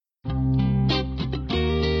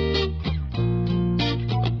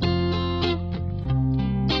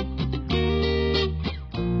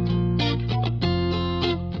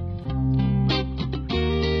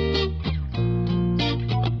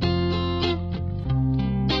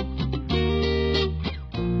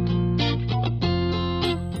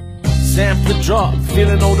Sampler drop,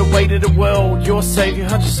 feeling all the weight of the world. Your savior,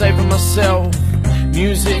 I just saving myself.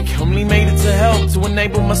 Music only made it to help, to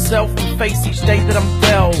enable myself to face each day that I'm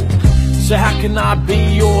dealt. So how can I be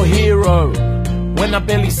your hero when I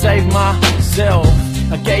barely saved myself?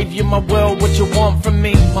 I gave you my world, what you want from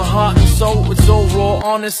me? My heart and soul, it's all raw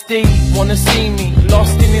honesty. Wanna see me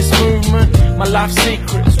lost in this movement? My life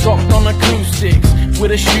secrets dropped on acoustics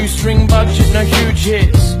with a shoestring budget, no huge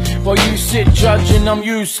hits. While you sit judging, I'm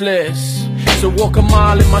useless. So walk a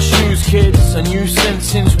mile in my shoes, kids. A new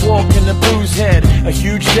sentence, walking a bruised head. A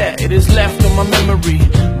huge debt, it is left on my memory.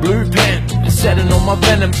 Blue pen, it's setting on my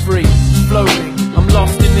venom free. Floating, I'm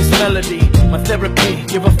lost in this melody. My therapy,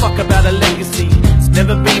 give a fuck about a legacy. It's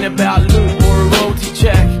never been about loot or a royalty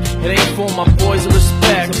check. It ain't for my boys of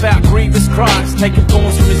respect. It's about grievous cries, taking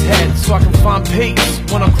thorns from his head, so I can find peace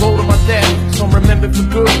when I crawl to my death. So I'm remembered for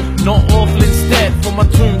good, not awful instead. For my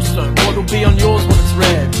tombstone, what'll be on yours when it's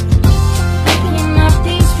read? Picking up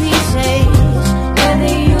these pieces,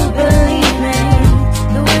 whether you believe me,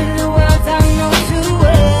 the way of the world I know too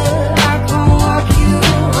well. I can walk you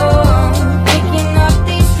home. Picking up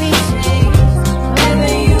these pieces,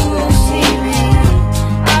 whether you will see me,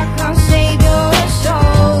 I can save your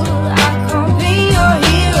soul. I can be your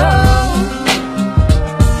hero.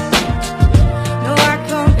 No, I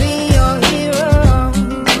can be your hero.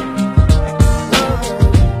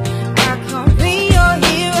 I can be your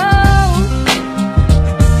hero.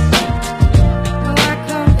 No, I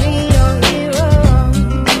can be your hero.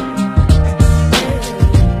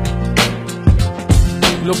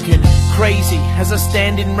 Looking crazy as I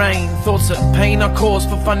stand in rain. Thoughts of pain I caused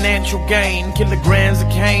for financial gain. Kilograms of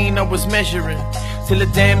cane I was measuring till a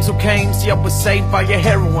damsel came. See, I was saved by your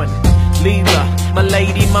heroin. Leela, my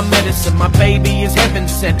lady, my medicine. My baby is heaven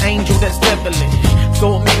sent, angel that's devilish.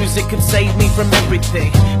 Thought music could save me from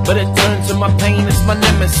everything, but it turns to my pain, it's my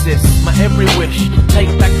nemesis. My every wish, take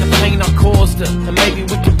back the pain I caused her. And maybe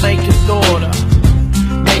we could make a daughter.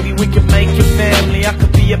 Maybe we could make a family. I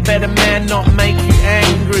could be a better man, not make you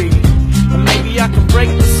angry. And maybe I can break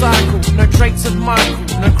the cycle. No traits of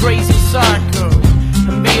Michael, no crazy psycho.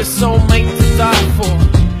 And be a soulmate to die for.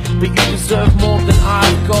 But you deserve more than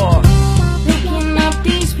I've got. Picking up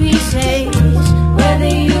these pieces, whether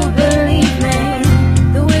you believe me,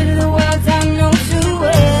 the way of the world I know too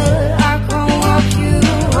well. I can walk you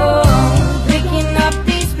home. Picking up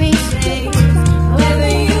these pieces,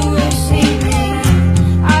 whether you will see me,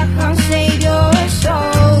 I can save your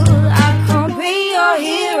soul. I can be your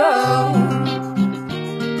hero.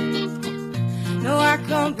 No, I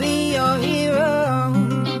can be your hero.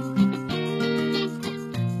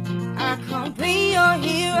 I can be your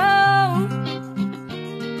hero.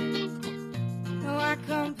 No, I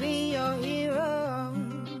can be your hero.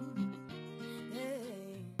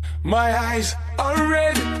 Hey. My eyes are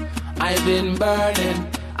red. I've been burning,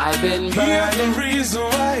 I've been You're burning. the reason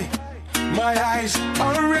why. My eyes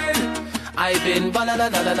are red. I've been You're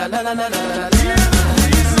the reason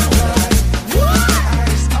why. My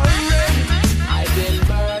eyes are red. I've been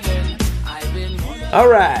burning, I've been burning. All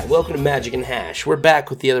right, welcome to Magic and Hash. We're back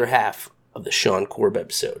with the other half of the Shaun Korb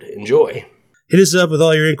episode. Enjoy. Hit us up with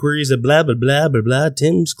all your inquiries at blah, blah, blah, blah, blah,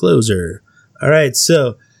 Tim's Closer. All right,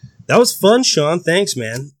 so that was fun, Shaun. Thanks,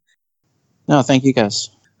 man. No, thank you guys.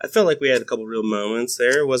 I felt like we had a couple real moments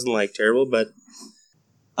there. It wasn't, like, terrible, but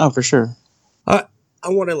Oh, for sure. I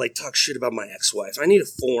want to, like, talk shit about my ex-wife. I need a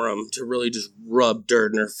forum to really just rub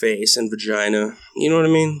dirt in her face and vagina. You know what I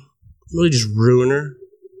mean? Really just ruin her.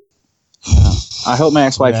 Yeah. I hope my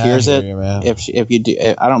ex-wife Yeah, hears I it. hear you, man. If you do,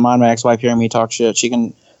 I don't mind my ex-wife hearing me talk shit. She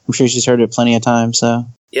can. I'm sure she's heard it plenty of times. So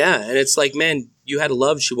Yeah, and it's like, man, you had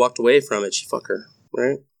love. She walked away from it. She fuck her,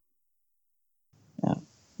 right?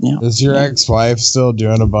 yeah. Is your ex-wife still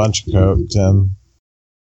doing a bunch of coke, Tim?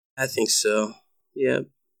 I think so. Yeah.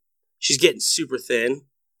 She's getting super thin.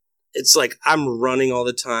 It's like I'm running all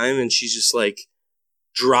the time and she's just like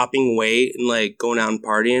dropping weight and like going out and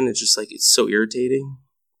partying. It's just like, it's so irritating.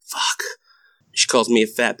 Fuck. She calls me a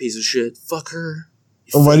fat piece of shit. Fuck her.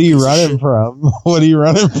 What are you running from? What are you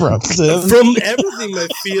running from, Tim? From everything, my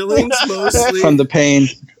feelings mostly. From the pain.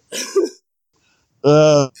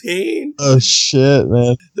 Pain. Oh, shit,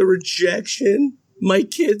 man. The rejection. My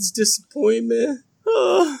kids' disappointment.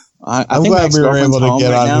 I I'm think my glad we were ex-girlfriend's able to home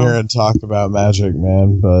get right on now. here and talk about Magic,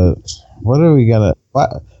 man, but what are we gonna...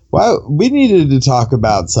 Why we needed to talk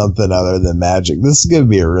about something other than Magic. This is gonna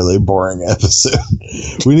be a really boring episode.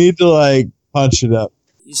 We need to, like, punch it up.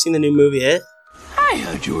 You seen the new movie, It?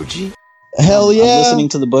 Hiya, Georgie. Hell yeah! I'm listening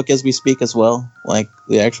to the book as we speak as well, like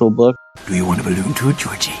the actual book. Do you want a balloon too,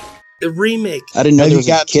 Georgie? The remake. I didn't know Have there you was a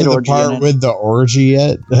gotten kid to the orgy in part it. with the orgy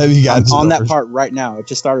yet? Have you gotten I'm to on the that orgy? part right now. It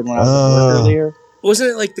just started when I was at work earlier. Wasn't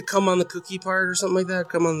it like the come on the cookie part or something like that?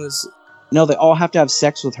 Come on this. No, they all have to have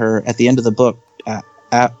sex with her at the end of the book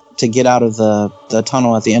to get out of the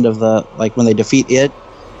tunnel at the end of the, like when they defeat it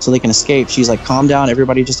so they can escape. She's like, calm down,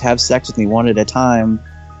 everybody just have sex with me one at a time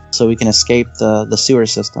so we can escape the sewer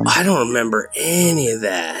system. I don't remember any of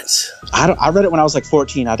that. I read it when I was like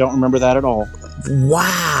 14. I don't remember that at all.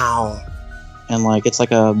 Wow. And like it's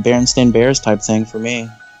like a Berenstain Bears type thing for me.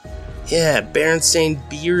 Yeah, Berenstain,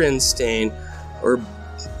 Beerenstain, or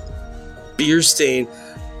Beerstain.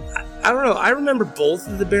 I don't know. I remember both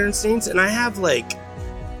of the Berenstains, and I have like,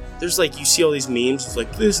 there's like, you see all these memes with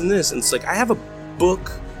like this and this, and it's like I have a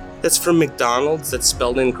book that's from McDonald's that's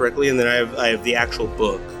spelled incorrectly, and then I have the actual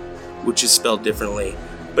book, which is spelled differently.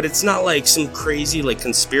 But it's not like some crazy like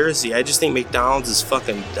conspiracy. I just think McDonald's is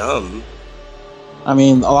fucking dumb. I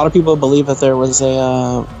mean, a lot of people believe that there was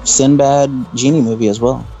a Sinbad genie movie as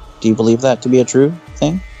well. Do you believe that to be a true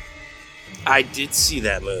thing? I did see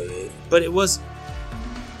that movie, but it was.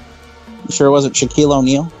 You sure it wasn't Shaquille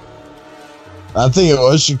O'Neal? I think it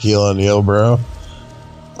was Shaquille O'Neal, bro.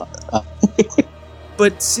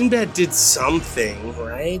 But Sinbad did something,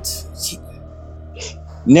 right?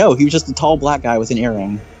 No, he was just a tall black guy with an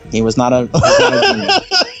earring. He was not a genie.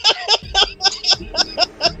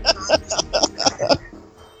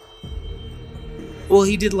 Well,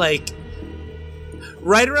 he did like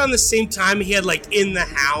right around the same time he had like In the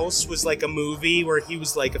House was like a movie where he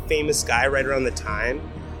was like a famous guy right around the time.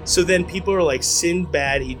 So then people are like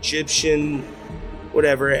Sinbad, Egyptian,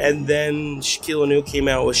 whatever, and then Shaquille O'Neal came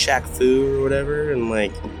out with Shaq Fu or whatever, and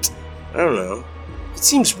like I don't know. It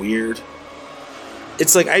seems weird.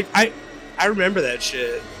 It's like I remember that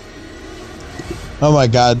shit. Oh my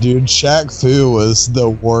god, dude. Shaq Fu was the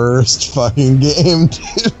worst fucking game,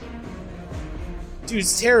 dude. Dude,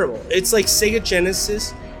 it's terrible. It's like Sega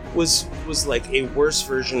Genesis was like a worse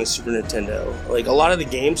version of Super Nintendo. Like a lot of the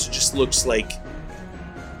games just looks like,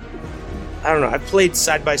 I don't know. I've played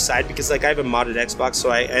side by side because like I have a modded Xbox, so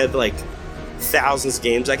I have like thousands of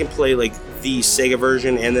games. I can play like the Sega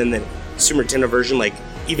version and then the Super Nintendo version, like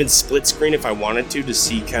even split screen if I wanted to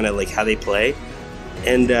see kind of like how they play.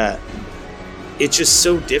 And it's just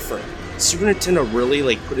so different. Super Nintendo really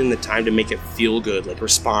like put in the time to make it feel good, like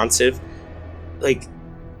responsive. Like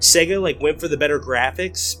Sega like went for the better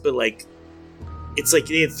graphics, but like it's like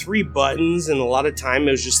they had 3 buttons, and a lot of time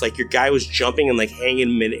it was just like your guy was jumping and like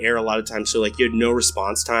hanging mid-air a lot of times, so like you had no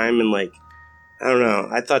response time, and like I don't know.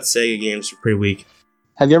 I thought Sega games were pretty weak.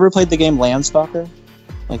 Have you ever played the game Landstalker?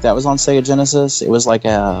 Like that was on Sega Genesis. It was like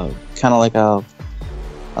a kind of like a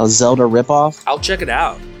Zelda ripoff. I'll check it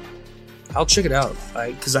out.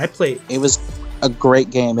 Because I played. It was a great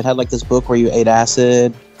game. It had like this book where you ate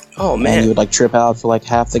acid. Oh And man, you would like trip out for like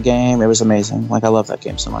half the game. It was amazing. Like I love that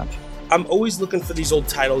game so much. I'm always looking for these old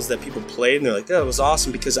titles that people played, and they're like, "Oh, it was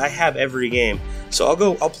awesome," because I have every game. So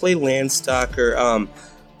I'll play Landstalker.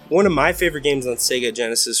 One of my favorite games on Sega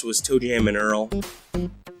Genesis was Toe Jam and Earl.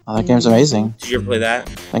 Oh, that game's amazing. Did you ever play that?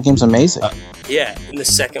 That game's amazing. Yeah, and the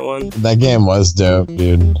second one, That game was dope,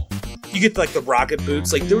 dude. you get like the rocket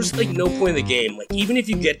boots. Like there was like no point in the game. Like even if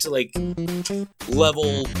you get to like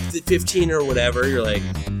level 15 or whatever, you're like,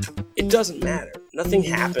 it doesn't matter. Nothing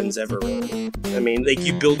happens ever really. I mean, like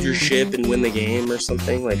you build your ship and win the game or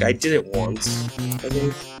something. Like I did it once, I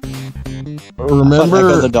think. I thought Remember?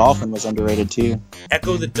 Echo the Dolphin was underrated too.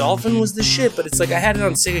 Echo the Dolphin was the shit, but it's like I had it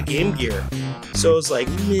on Sega Game Gear, so it was like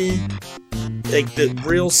meh. Like the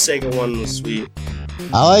real Sega one was sweet.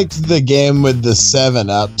 I liked the game with the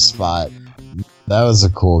 7-Up spot. That was a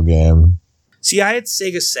cool game. See, I had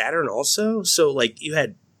Sega Saturn also, so like you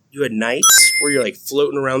had nights where you're like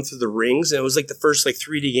floating around through the rings, and it was like the first like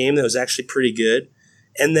 3D game that was actually pretty good.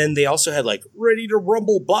 And then they also had like Ready to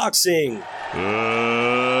Rumble Boxing.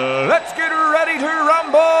 Let's get ready to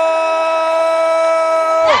rumble!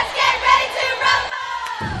 Let's get ready to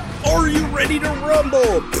rumble! Are you ready to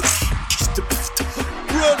rumble?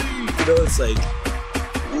 Ready! You know, it's like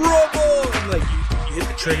rumble, and like you hit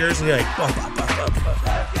the triggers, and you're like, bah, bah, bah,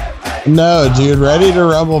 bah, bah. No, dude, Ready to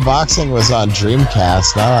Rumble Boxing was on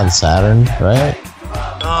Dreamcast, not on Saturn, right?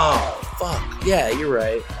 Oh fuck! Yeah, you're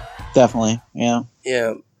right. Definitely, yeah.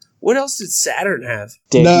 Yeah. What else did Saturn have?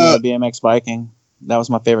 Daytona BMX biking. That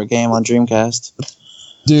was my favorite game on Dreamcast.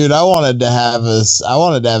 Dude, I wanted to have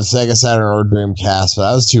Sega Saturn or Dreamcast, but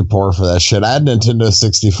I was too poor for that shit. I had Nintendo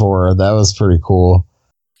 64. That was pretty cool.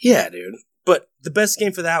 Yeah, dude. But the best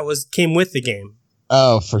game for that came with the game.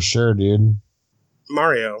 Oh, for sure, dude.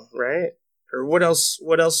 Mario, right? Or what else?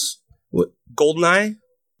 What GoldenEye?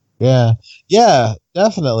 Yeah.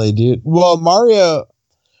 definitely, dude. Well, Mario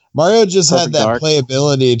just Perfect had that Dark.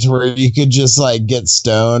 playability to where you could just like get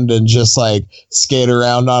stoned and just like skate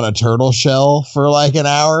around on a turtle shell for like an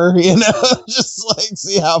hour, you know, just like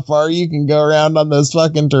see how far you can go around on those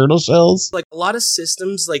fucking turtle shells. Like a lot of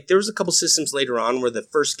systems, like there was a couple systems later on where the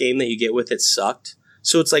first game that you get with it sucked.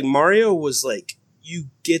 So it's like Mario was like, you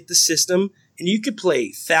get the system and you could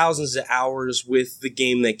play thousands of hours with the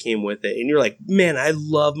game that came with it. And you're like, man, I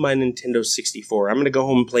love my Nintendo 64. I'm going to go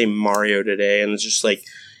home and play Mario today. And it's just like,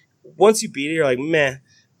 once you beat it, you're like, meh.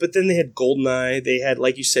 But then they had GoldenEye. They had,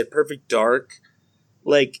 like you said, Perfect Dark.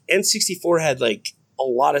 Like, N64 had, like, a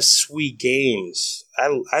lot of sweet games.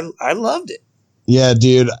 I loved it. Yeah,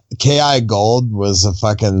 dude, KI Gold was a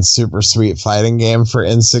fucking super sweet fighting game for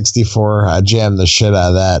N64. I jammed the shit out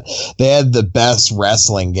of that. They had the best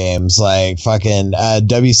wrestling games, like fucking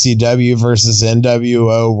WCW versus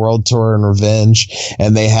NWO World Tour and Revenge.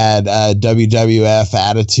 And they had WWF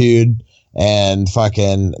Attitude. And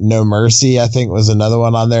fucking No Mercy, I think, was another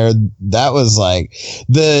one on there. That was like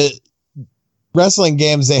the wrestling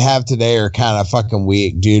games they have today are kind of fucking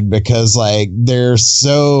weak, dude, because like they're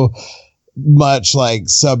so much like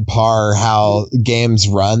subpar how games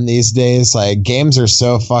run these days. Like games are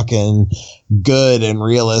so fucking good and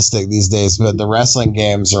realistic these days, but the wrestling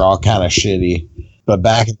games are all kind of shitty. But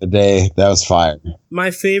back in the day, that was fire. My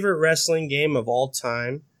favorite wrestling game of all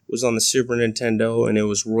time was on the Super Nintendo, and it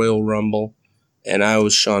was Royal Rumble, and I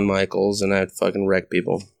was Shawn Michaels, and I'd fucking wreck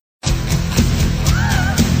people. I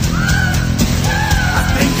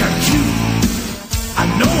think I'm cute. I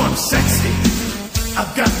know I'm sexy.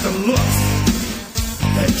 I've got the looks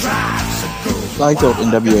that drives a girl. I like the old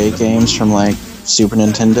NWA games from like Super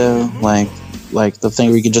Nintendo, like the thing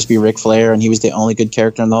where you could just be Ric Flair and he was the only good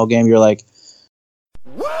character in the whole game. You're like,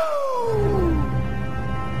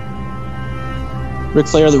 Ric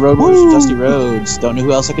Flair, the Road Warriors, Dusty Rhodes. Don't know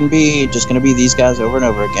who else I can be. Just gonna be these guys over and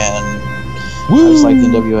over again. I just like the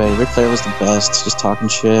NWA. Ric Flair was the best. Just talking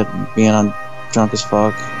shit, being on drunk as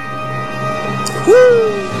fuck.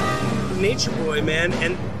 Nature Boy, man.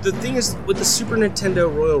 And the thing is, with the Super Nintendo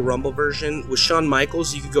Royal Rumble version, with Shawn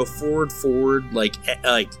Michaels, you could go forward, like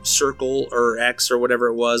circle or X or whatever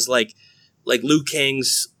it was, like Liu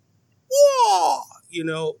Kang's, whoa, you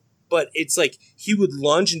know. But it's like he would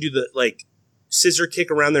lunge and do the like scissor kick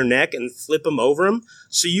around their neck and flip them over them.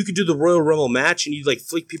 So you could do the Royal Rumble match and you'd like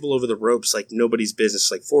flick people over the ropes like nobody's business,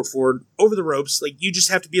 like forward, over the ropes. Like you just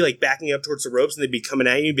have to be like backing up towards the ropes and they'd be coming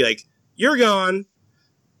at you and be like, you're gone.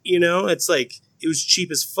 You know, it's like, it was cheap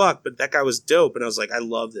as fuck, but that guy was dope. And I was like, I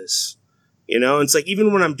love this. You know, and it's like,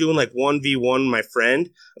 even when I'm doing like 1v1 with my friend,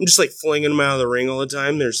 I'm just like flinging them out of the ring all the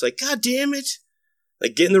time. They're just like, God damn it.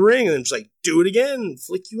 Like get in the ring and then just like, do it again.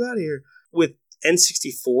 Flick you out of here. With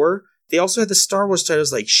N64, they also had the Star Wars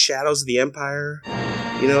titles like Shadows of the Empire,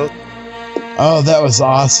 you know? Oh, that was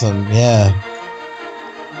awesome. Yeah.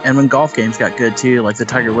 And when golf games got good too, like the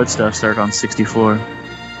Tiger Woods stuff started on 64.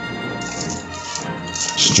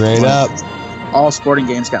 Straight up. All sporting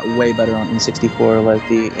games got way better on N64, like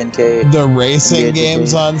the NK. The racing NBA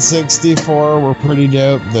games on 64 were pretty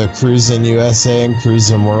dope. The Cruisin' USA and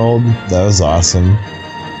Cruisin' World. That was awesome.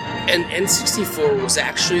 And N64 was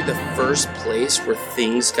actually the first place where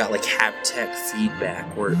things got like haptic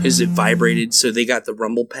feedback, where it vibrated, so they got the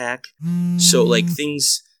rumble pack. So like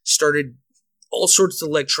things started, all sorts of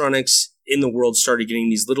electronics in the world started getting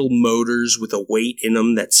these little motors with a weight in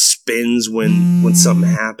them that spins when something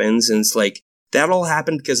happens. And it's like, that all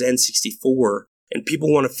happened because N64, and people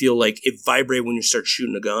want to feel like it vibrate when you start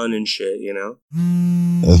shooting a gun and shit, you know?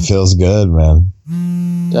 It feels good, man.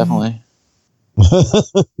 Definitely.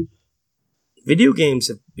 Video games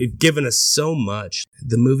have given us so much.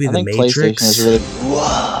 The movie I The think Matrix. PlayStation is really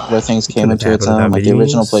where things came Couldn't have into its happened own. without Like the video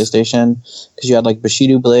original games. PlayStation, because you had like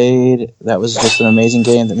Bushido Blade. That was just an amazing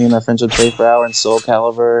game that me and my friends would play for hours. And Soul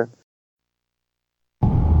Calibur.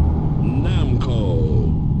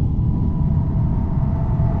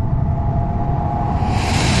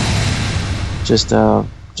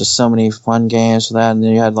 Just so many fun games for that. And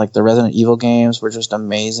then you had like the Resident Evil games were just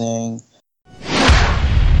amazing.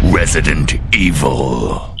 Resident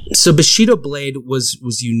Evil. So Bushido Blade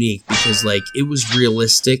was unique because like it was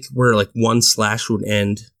realistic, where like one slash would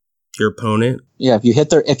end your opponent. Yeah, if you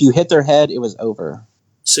hit their head, it was over.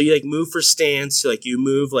 So you like move for stance, like you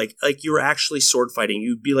move like you were actually sword fighting.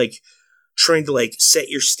 You'd be like trying to like set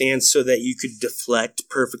your stance so that you could deflect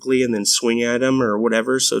perfectly and then swing at them or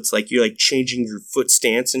whatever. So it's like you're like changing your foot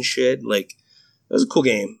stance and shit. Like that was a cool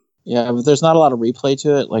game. Yeah, but there's not a lot of replay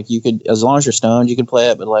to it. Like you could, as long as you're stoned, you can play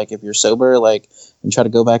it. But like if you're sober, like and try to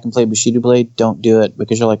go back and play Bushido Blade, don't do it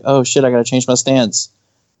because you're like, oh shit, I gotta change my stance.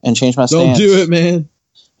 and change my Don't stance. do it, man.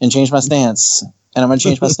 And change my stance. And I'm gonna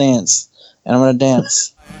change my stance. And I'm gonna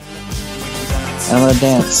dance. And I'm gonna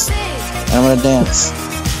dance. And I'm gonna dance.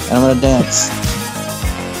 And I'm gonna dance.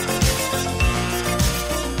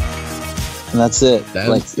 And that's it.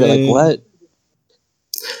 You're like, what?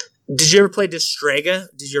 Did you ever play Distrega?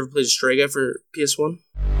 Did you ever play Distrega for PS1?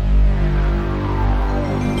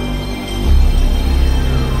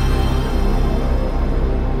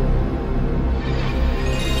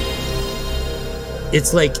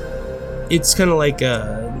 It's kind of like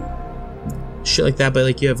shit like that, but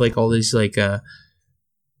like you have like all these like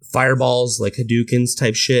fireballs, like Hadoukens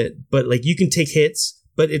type shit, but like you can take hits,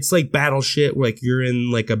 but it's like battle shit where like you're in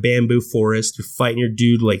like a bamboo forest, you're fighting your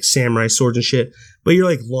dude like samurai swords and shit, but you're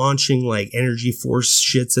like launching like energy force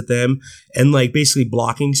shits at them, and like basically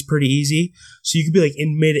blocking's pretty easy. So you could be like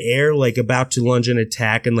in midair, like about to lunge an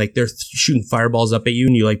attack, and like they're shooting fireballs up at you,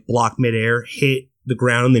 and you like block midair, hit the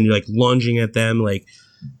ground, and then you're like lunging at them. Like,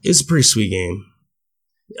 it's a pretty sweet game.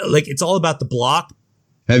 Like, it's all about the block.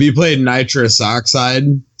 Have you played Nitrous Oxide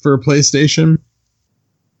for PlayStation?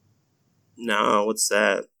 No, what's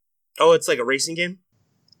that? Oh, it's like a racing game?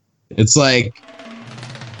 It's kind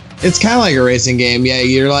of like a racing game. Yeah,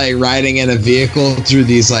 you're like riding in a vehicle through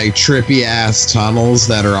these like trippy ass tunnels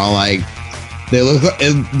that are all like,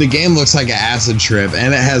 the game looks like an acid trip,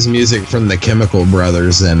 and it has music from the Chemical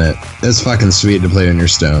Brothers in it. It's fucking sweet to play when you're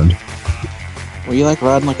stoned. Were you like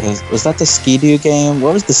riding was that the Ski-Doo game?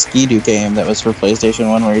 What was the Ski-Doo game that was for PlayStation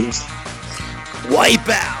 1 where you just...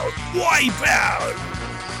 Wipeout!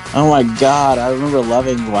 Oh my god, I remember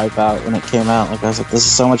loving Wipeout when it came out. Like, I was like, this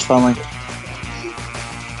is so much fun. Like,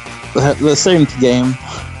 the same game.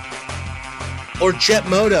 Or Jet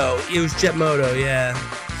Moto. It was Jet Moto, yeah.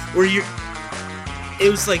 Where it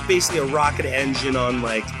was like basically a rocket engine on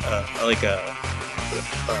like a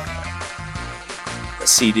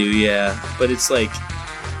Sea-Doo, yeah. But it's like,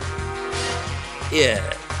 yeah.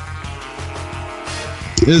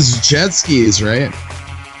 It's jet skis, right?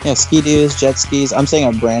 Yeah, Ski-Doos, jet skis. I'm saying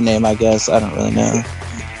a brand name, I guess. I don't really know.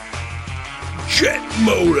 Jet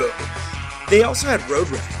Moto. They also had Road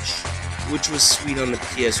Rash, which was sweet on the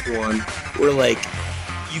PS1, where like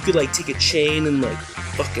you could like take a chain and like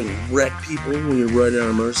fucking wreck people when you're riding on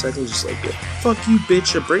a motorcycle. Just like, yeah, fuck you,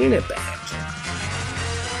 bitch, you're bringing it back.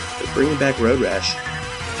 They're bringing back Road Rash.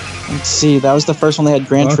 Let's see, that was the first one they had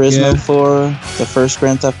Gran Turismo for. The first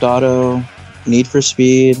Grand Theft Auto, Need for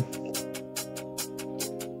Speed.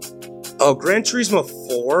 Oh, Gran Turismo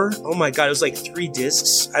 4? Oh my god, it was like 3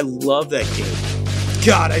 discs. I love that game.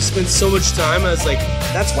 God, I spent so much time. I was like,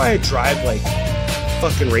 that's why I drive like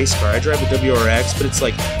fucking race car. I drive a WRX, but it's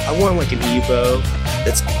like, I want like an Evo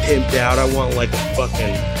that's pimped out. I want like a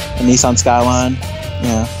fucking... A Nissan Skyline.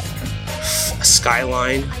 Yeah. A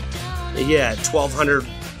Skyline. Yeah, 1,200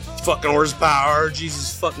 fucking horsepower.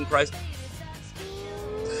 Jesus fucking Christ.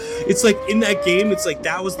 It's like, in that game, it's like,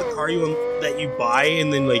 that was the car that you buy,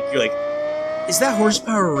 and then like, you're like, is that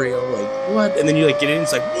horsepower real? Like, what? And then you like get in,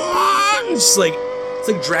 it's like, what? It's like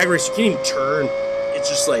drag race. You can't even turn. It's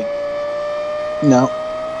just like... No.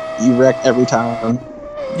 You wreck every time.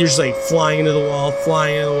 You're just like flying into the wall,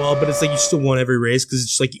 but it's like you still won every race, because it's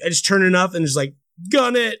just like, I just turn enough and just like,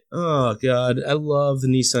 gun it. Oh god, I love the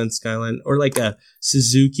Nissan Skyline. Or like a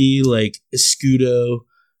Suzuki, like Escudo,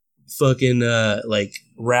 fucking like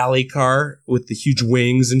rally car with the huge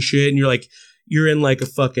wings and shit, and you're in like a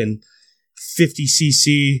fucking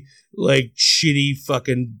 50cc like shitty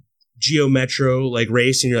fucking Geo Metro like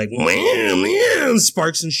race, and you're like, man,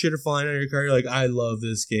 sparks and shit are flying out of your car. You're like, I love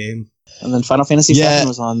this game. And then Final Fantasy VII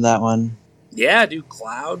was on that one. Yeah, dude,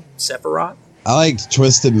 Cloud, Sephiroth. I liked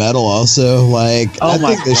Twisted Metal also. Like, I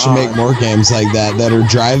think they should make more games like that are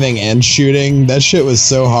driving and shooting. That shit was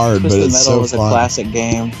so hard, Twisted but it's Metal so was fun. a classic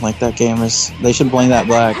game. Like, that game is... They should bring that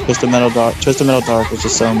back. Twisted Metal Dark was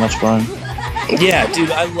just so much fun. Yeah,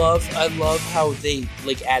 dude, I love how they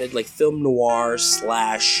like added like film noir /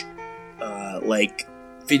 like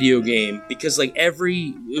video game, because like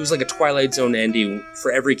it was like a Twilight Zone ending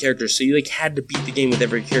for every character, so you like had to beat the game with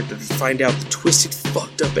every character to find out the twisted,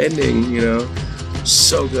 fucked up ending, you know?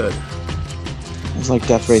 So good. It was like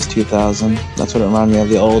Death Race 2000. That's what it reminded me of,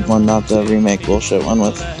 the old one, not the remake bullshit one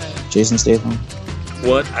with Jason Statham.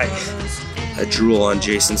 What? I drool on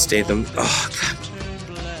Jason Statham. Oh god.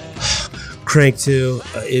 Crank 2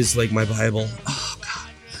 is like my Bible. Oh god.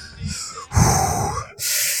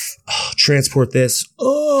 Oh, transport this.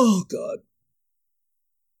 Oh god.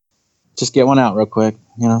 Just get one out real quick,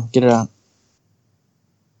 get it out.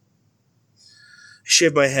 I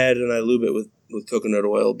shave my head and I lube it with coconut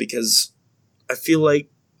oil, because I feel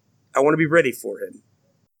like I want to be ready for him.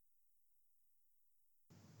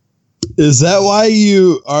 Is that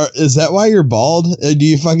why you're bald? Do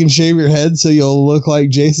you fucking shave your head so you'll look like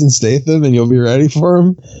Jason Statham and you'll be ready for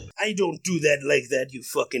him? I don't do that like that, you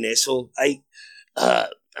fucking asshole. I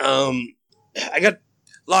got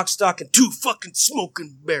lock, stock, and 2 fucking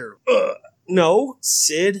smoking barrel. No,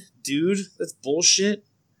 Sid, dude, that's bullshit.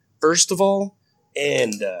 First of all,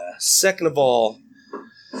 and second of all,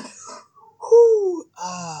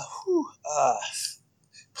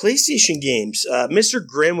 PlayStation games. Mr.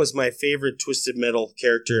 Grimm was my favorite Twisted Metal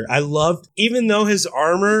character. I loved, even though his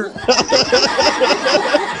armor.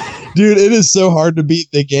 Dude, it is so hard to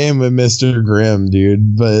beat the game with Mr. Grimm,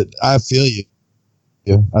 dude. But I feel you.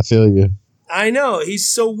 Yeah, I feel you. I know,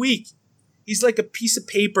 he's so weak. He's like a piece of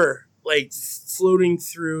paper, like floating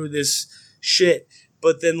through this shit.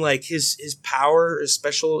 But then, like, his power, his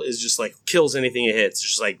special, is just like kills anything it hits,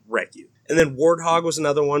 just like wreck you. And then Warthog was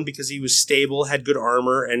another one because he was stable, had good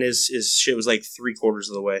armor, and his shit was like 3/4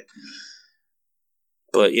 of the way.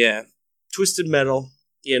 But yeah, Twisted Metal,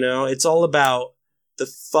 you know, it's all about the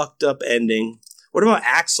fucked up ending. What about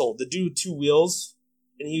Axel, the dude with 2 wheels,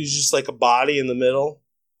 and he was just like a body in the middle?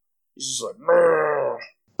 He's just like, brrr.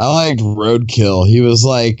 I liked Roadkill. He was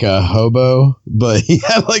like a hobo, but he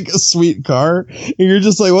had like a sweet car. And you're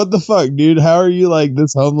just like, what the fuck, dude? How are you like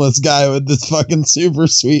this homeless guy with this fucking super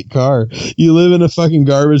sweet car? You live in a fucking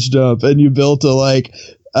garbage dump and you built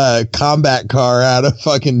a combat car out of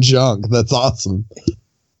fucking junk. That's awesome.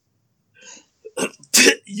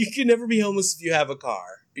 You can never be homeless if you have a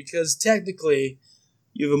car, because technically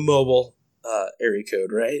you have a mobile area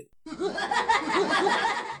code, right?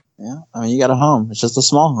 Yeah, I mean, you got a home. It's just a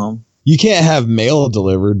small home. You can't have mail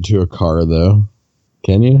delivered to a car, though.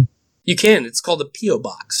 Can you? You can. It's called a P.O.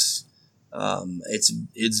 box.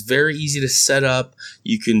 It's very easy to set up.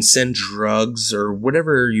 You can send drugs or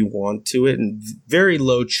whatever you want to it, and very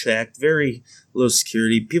low check, very low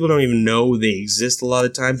security. People don't even know they exist a lot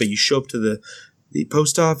of the time, but you show up to the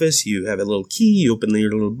post office, you have a little key, you open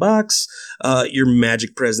your little box, your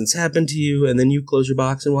magic presents happen to you, and then you close your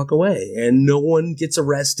box and walk away, and no one gets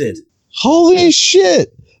arrested. Holy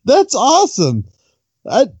shit! That's awesome!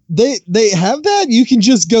 They have that? You can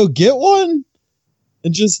just go get one?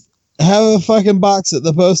 And just have a fucking box at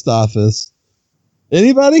the post office.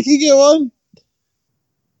 Anybody can get one?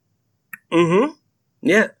 Mm-hmm.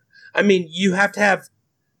 Yeah. I mean, you have to have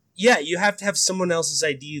someone else's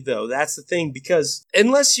ID, though. That's the thing, because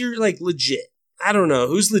unless you're, like, legit. I don't know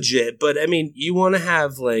who's legit, but, I mean, you want to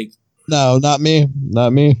have, like... No, not me.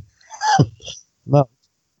 Not me. No.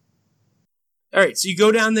 All right, so you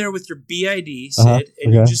go down there with your BID, Sid,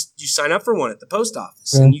 and you sign up for one at the post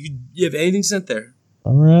office, and you have anything sent there.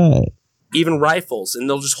 All right. Even rifles, and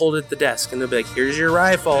they'll just hold it at the desk, and they'll be like, here's your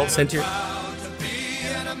rifle, sent to your...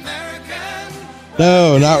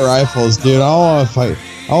 No, not rifles, dude. I don't want to fight.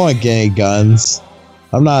 I want gay guns.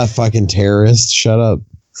 I'm not a fucking terrorist. Shut up.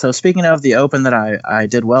 So speaking of the open that I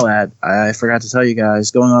did well at, I forgot to tell you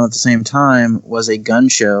guys, going on at the same time was a gun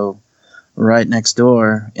show right next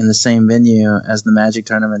door in the same venue as the Magic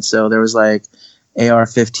tournament. So there was like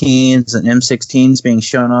AR-15s and M16s being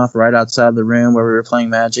shown off right outside the room where we were playing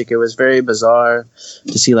Magic. It was very bizarre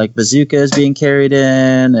to see like bazookas being carried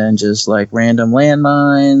in and just like random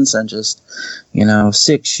landmines and just,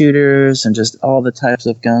 6-shooters and just all the types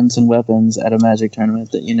of guns and weapons at a Magic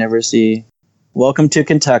tournament that you never see. Welcome to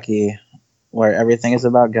Kentucky, where everything is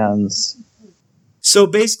about guns. So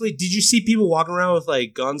basically, did you see people walking around with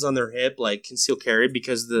like guns on their hip, like concealed carry,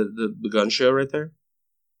 because the gun show right there?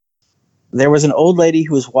 There was an old lady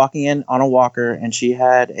who was walking in on a walker, and she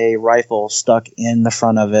had a rifle stuck in the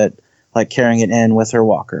front of it, like carrying it in with her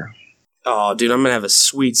walker. Oh, dude, I'm going to have a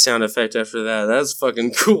sweet sound effect after that. That's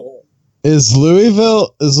fucking cool. Is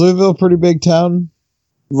Louisville a pretty big town?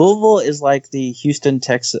 Louisville is like the Houston,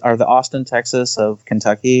 Texas, or the Austin, Texas of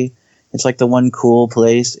Kentucky. It's like the one cool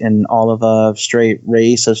place in all of a straight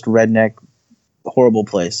racist, redneck, horrible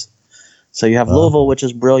place. So you have Louisville, which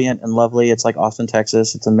is brilliant and lovely. It's like Austin,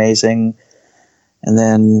 Texas. It's amazing. And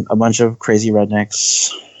then a bunch of crazy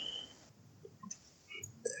rednecks.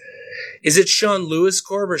 Is it Shaun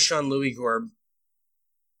Korb or Shaun Louis Korb?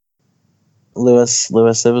 Lewis.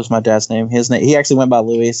 It was my dad's name. His name. He actually went by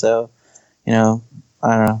Louis, so, I don't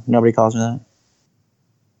know. Nobody calls me that.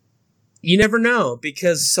 You never know,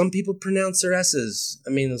 because some people pronounce their S's. I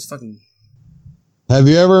mean, it's fucking... Have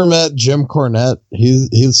you ever met Jim Cornette?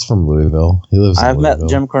 He's from Louisville. He lives in I've Louisville. met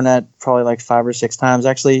Jim Cornette probably like 5 or 6 times.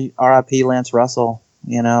 Actually, R.I.P. Lance Russell.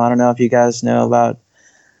 I don't know if you guys know about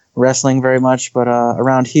wrestling very much, but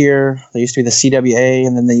around here, there used to be the CWA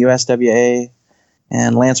and then the USWA,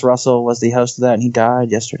 and Lance Russell was the host of that, and he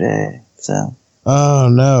died yesterday. So. Oh,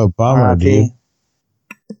 no. Bummer, R.I.P. dude.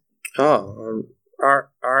 Oh,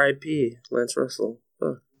 R.I.P. Lance Russell.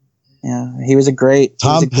 Oh. Yeah, he was a great.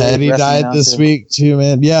 Tom Petty died this week too,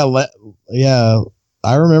 man. Yeah, yeah.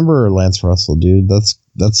 I remember Lance Russell, dude.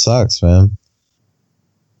 That sucks, man.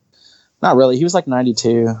 Not really. He was like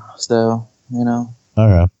 92, so you know.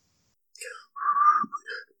 Okay.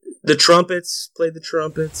 The trumpets played the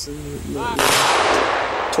trumpets and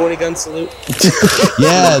 20 gun salute.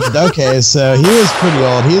 Yeah. Okay. So he was pretty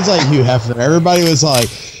old. He was like Hugh Hefner. Everybody was like,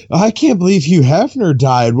 oh, I can't believe Hugh Hefner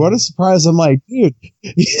died. What a surprise. I'm like, dude,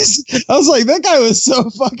 I was like, that guy was so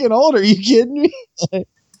fucking old. Are you kidding me?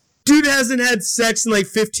 Dude hasn't had sex in like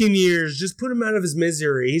 15 years. Just put him out of his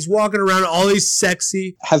misery. He's walking around all these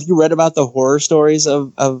sexy. Have you read about the horror stories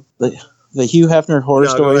of the Hugh Hefner horror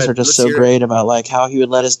stories are just so great about like how he would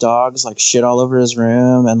let his dogs like shit all over his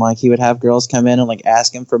room, and like he would have girls come in and like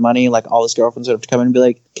ask him for money. Like all his girlfriends would have to come in and be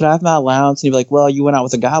like, "Can I have my allowance?" And he'd be like, "Well, you went out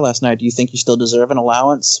with a guy last night. Do you think you still deserve an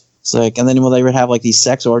allowance?" It's like, and then when they would have like these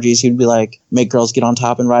sex orgies, he'd be like, make girls get on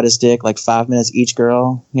top and ride his dick like 5 minutes each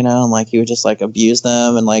girl, you know, and like he would just like abuse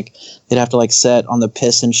them, and like they'd have to like sit on the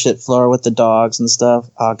piss and shit floor with the dogs and stuff.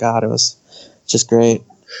 Oh God, it was just great.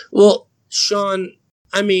 Well, Shaun,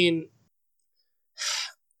 I mean,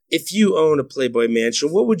 if you own a Playboy mansion,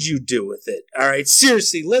 what would you do with it? All right,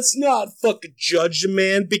 seriously, let's not fucking judge a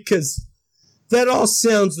man, because that all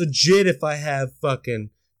sounds legit if I have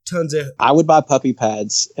fucking tons of... I would buy puppy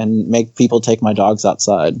pads and make people take my dogs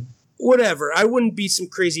outside. Whatever. I wouldn't be some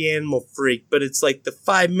crazy animal freak, but it's like the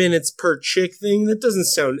 5 minutes per chick thing. That doesn't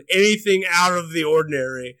sound anything out of the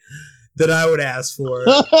ordinary that I would ask for.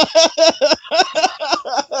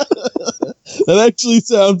 That actually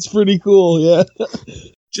sounds pretty cool, yeah.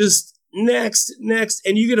 Just next,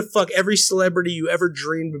 and you get to fuck every celebrity you ever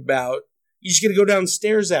dreamed about. You just get to go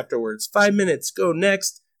downstairs afterwards. 5 minutes, go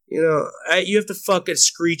next. You know, you have to fuck a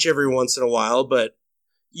Screech every once in a while, but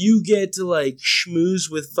you get to like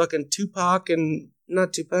schmooze with fucking Tupac and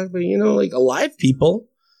not Tupac, but you know, like alive people.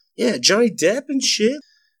 Yeah, Johnny Depp and shit.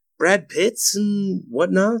 Brad Pitts and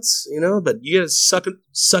whatnots, you know, but you gotta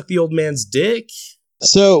suck the old man's dick.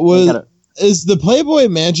 So is the Playboy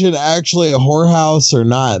Mansion actually a whorehouse or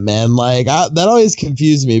not, man? Like that always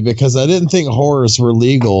confused me, because I didn't think whores were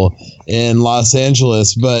legal in Los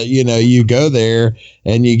Angeles, but you know, you go there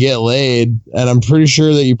and you get laid, and I'm pretty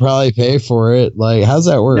sure that you probably pay for it. Like, how's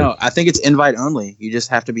that work? No, I think it's invite only. You just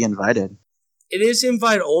have to be invited. It is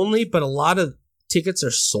invite only, but a lot of tickets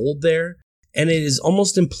are sold there, and it is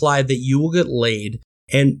almost implied that you will get laid.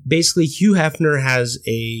 And basically, Hugh Hefner has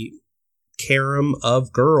a harem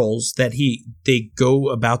of girls that they go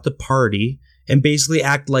about the party and basically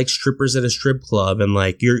act like strippers at a strip club, and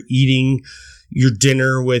like you're eating your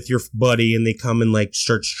dinner with your buddy and they come and like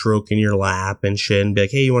start stroking your lap and shit and be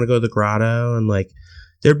like, hey, you want to go to the grotto? And like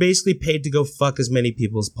they're basically paid to go fuck as many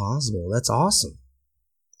people as possible. That's awesome,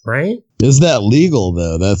 right? Is that legal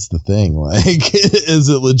though? That's the thing. Like, is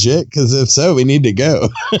it legit? Because if so, we need to go.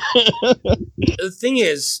 The thing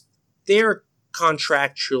is, they're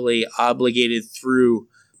contractually obligated through,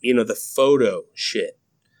 you know, the photo shit.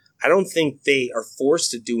 I don't think they are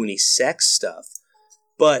forced to do any sex stuff,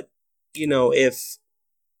 but you know, if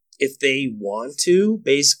they want to,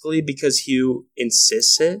 basically because Hugh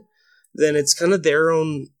insists it, then it's kind of their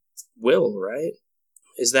own will, right?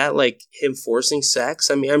 Is that like him forcing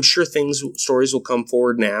sex? I mean, I'm sure stories will come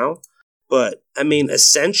forward now, but I mean,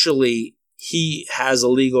 essentially, he has a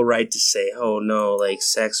legal right to say, oh no, like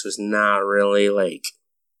sex was not really like,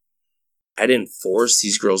 I didn't force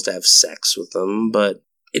these girls to have sex with them, but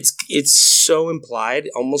it's so implied,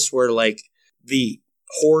 almost where like the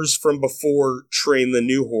whores from before train the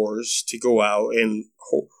new whores to go out and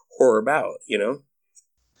whore about, you know?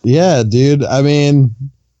 Yeah, dude. I mean,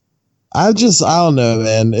 I don't know,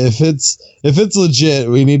 man. If it's legit,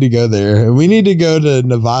 we need to go there. And we need to go to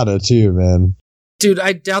Nevada too, man. Dude,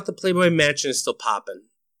 I doubt the Playboy Mansion is still popping.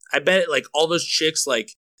 I bet like all those chicks,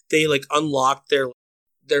 like they like unlocked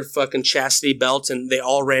their fucking chastity belts and they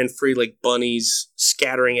all ran free like bunnies,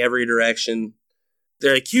 scattering every direction.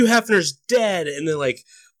 They're like, Hugh Hefner's dead, and then like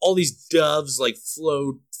all these doves like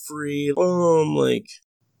flowed free. Boom, like.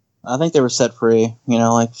 I think they were set free. You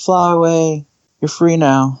know, like, fly away, you're free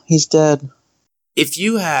now. He's dead. If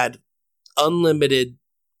you had unlimited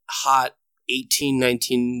hot 18,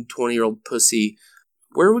 19, 20-year-old pussy,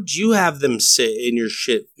 where would you have them sit in your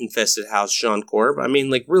shit-infested house, Shaun Korb? I mean,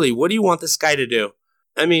 like, really, what do you want this guy to do?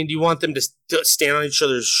 I mean, do you want them to stand on each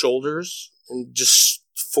other's shoulders and just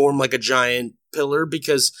form like a giant pillar?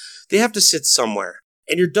 Because they have to sit somewhere.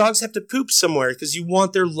 And your dogs have to poop somewhere because you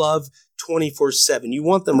want their love 24/7. You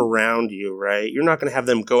want them around you, right? You're not going to have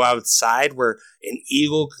them go outside where an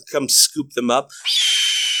eagle can come scoop them up.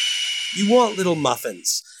 You want little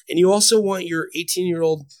muffins. And you also want your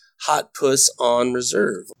 18-year-old hot puss on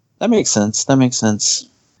reserve. That makes sense.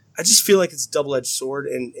 I just feel like it's a double-edged sword,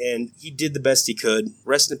 and he did the best he could.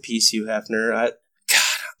 Rest in peace, Hugh Hefner.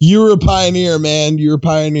 You were a pioneer, man. You were a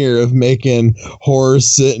pioneer of making horror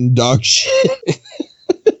sit and dog shit.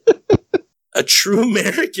 A true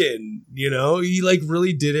American, he like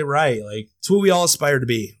really did it right. Like, it's what we all aspire to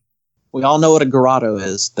be. We all know what a grotto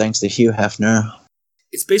is, thanks to Hugh Hefner.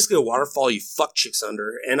 It's basically a waterfall you fuck chicks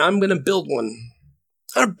under, and I'm gonna build one.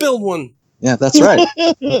 I'm gonna build one. Yeah, that's right.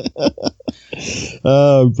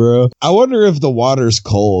 Oh, bro. I wonder if the water's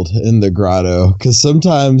cold in the grotto, because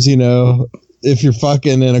sometimes, if you're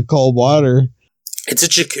fucking in a cold water. It's a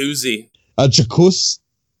jacuzzi. A jacuzzi?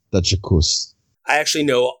 The jacuzzi.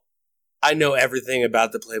 I know everything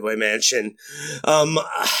about the Playboy Mansion.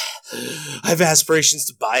 I have aspirations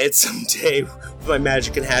to buy it someday with my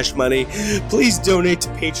Magic and Hash money. Please donate to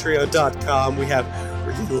patreon.com. We're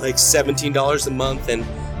getting like $17 a month, and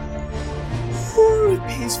it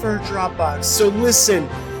pays for our Dropbox. So listen,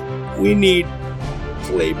 we need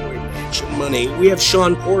Playboy Mansion money. We have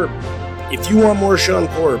Shaun Korb. If you want more Shaun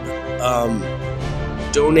Korb,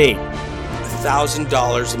 donate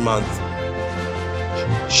 $1,000 a month.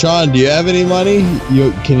 Shaun, do you have any money?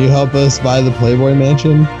 Can you help us buy the Playboy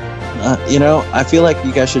Mansion? I feel like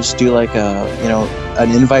you guys should just do like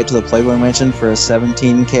an invite to the Playboy Mansion for a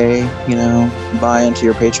 $17K, buy into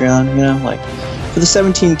your Patreon, like for the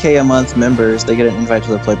 $17K a month members, they get an invite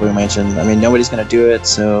to the Playboy Mansion. I mean, nobody's going to do it.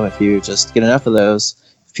 So if you just get enough of those,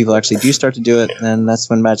 if people actually do start to do it, then that's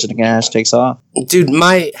when Magic and Hash takes off. Dude,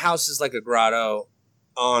 my house is like a grotto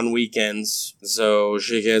on weekends. So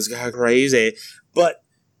she gets crazy. But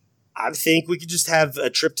I think we could just have a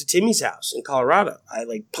trip to Timmy's house in Colorado. I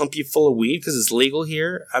like pump you full of weed because it's legal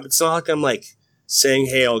here. It's not like I'm like saying,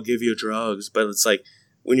 hey, I'll give you drugs. But it's like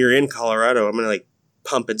when you're in Colorado, I'm going to like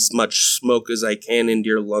pump as much smoke as I can into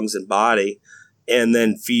your lungs and body and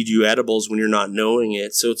then feed you edibles when you're not knowing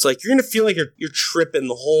it. So it's like you're going to feel like you're tripping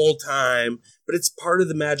the whole time. But it's part of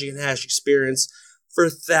the Magic and Hash experience for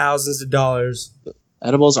thousands of dollars.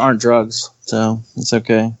 Edibles aren't drugs, so it's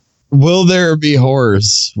okay. Will there be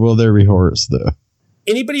horrors? Though?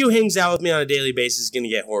 Anybody who hangs out with me on a daily basis is going to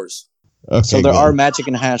get horrors. Okay, so there are Magic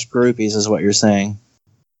and Hash groupies, is what you're saying.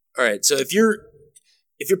 All right. So if you're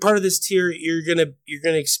part of this tier, you're gonna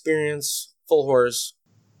experience full horrors.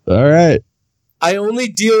 All right. I only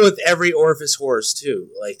deal with every orifice horse too.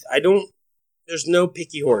 Like there's no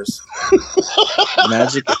picky horse.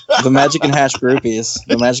 The Magic and Hash groupies,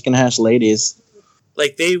 the Magic and Hash ladies.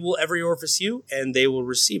 Like, they will every orifice you, and they will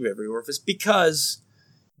receive every orifice because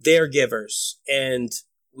they're givers. And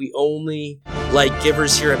we only like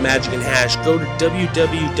givers here at Magic and Hash. Go to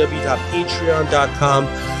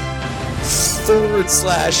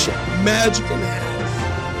www.patreon.com/Magic and Hash.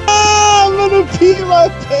 I'm gonna pee my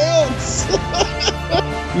pants.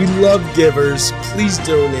 We love givers. Please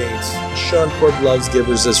donate. Shaun Korb loves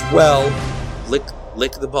givers as well.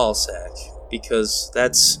 Lick the ball sack, because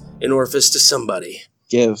that's an orifice to somebody.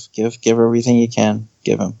 Give everything you can.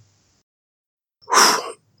 Give him.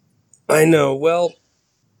 I know. Well,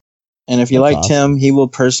 and if you like Tim, he will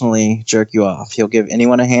personally jerk you off. He'll give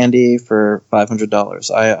anyone a handy for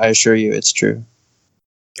 $500. I assure you, it's true.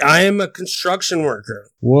 I am a construction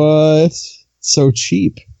worker. What? So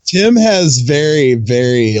cheap. Tim has very,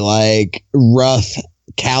 very rough,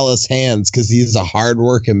 callous hands because he's a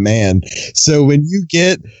hardworking man. So when you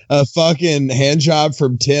get a fucking hand job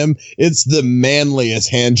from Tim, it's the manliest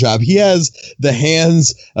hand job. He has the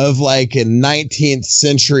hands of like a 19th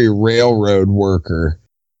century railroad worker.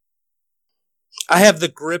 I have the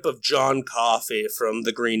grip of John Coffey from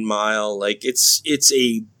The Green Mile. Like it's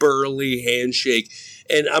a burly handshake,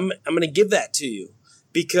 and I'm going to give that to you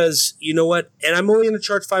because you know what? And I'm only going to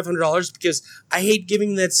charge $500 because I hate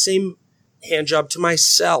giving that same hand job to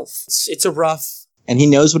myself. It's a rough. And he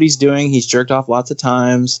knows what he's doing. He's jerked off lots of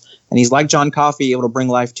times, and he's like John Coffey, able to bring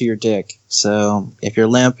life to your dick. So if you're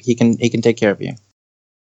limp, he can take care of you.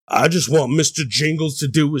 I just want Mr. Jingles to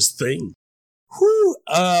do his thing. Whew.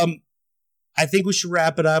 I think we should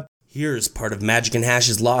wrap it up. Here's part of Magic and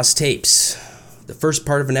Hash's lost tapes. The first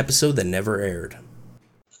part of an episode that never aired.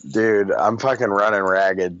 Dude, I'm fucking running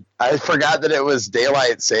ragged. I forgot that it was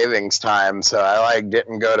daylight savings time, so I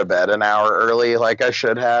didn't go to bed an hour early like I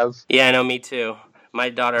should have. Yeah, I know, me too. My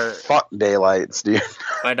daughter... Fuck daylights, dude.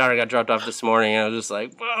 My daughter got dropped off this morning, and I was just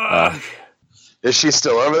like, fuck. Is she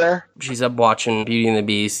still over there? She's up watching Beauty and the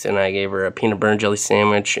Beast, and I gave her a peanut butter and jelly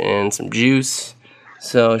sandwich and some juice.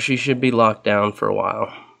 So she should be locked down for a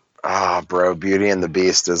while. Ah, bro, Beauty and the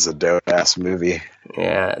Beast is a dope-ass movie.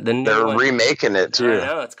 Yeah, They're remaking it too. I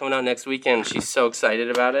know, it's coming out next weekend. She's so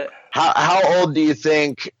excited about it. How old do you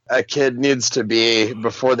think a kid needs to be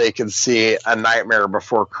before they can see A Nightmare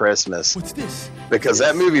Before Christmas? Because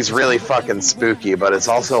that movie's really fucking spooky, but it's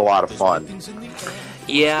also a lot of fun.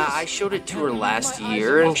 Yeah, I showed it to her last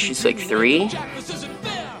year, and she's like 3.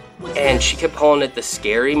 And she kept calling it the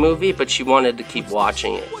scary movie, but she wanted to keep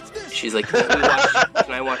watching it. She's like, can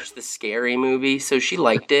I watch the scary movie? So she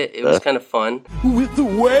liked it. It was kind of fun. With the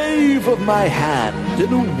wave of my hand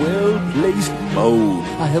in a well-placed mode,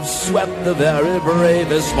 I have swept the very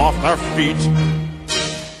bravest off their feet.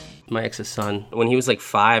 My ex's son, when he was like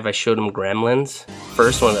 5, I showed him Gremlins.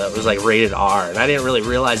 First one that was like rated R, and I didn't really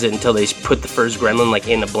realize it until they put the first Gremlin like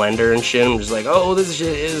in a blender and shit. I'm just like, oh, this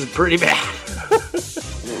shit is pretty bad.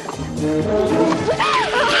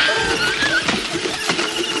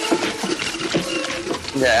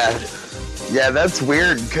 Yeah, that's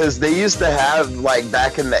weird because they used to have, like,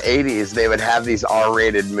 back in the 80s, they would have these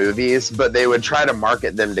R-rated movies, but they would try to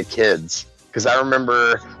market them to kids. Because I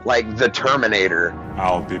remember, like, The Terminator.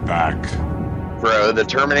 I'll be back. Bro, The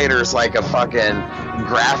Terminator is like a fucking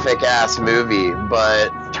graphic-ass movie, but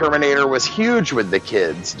Terminator was huge with the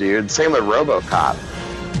kids, dude. Same with RoboCop.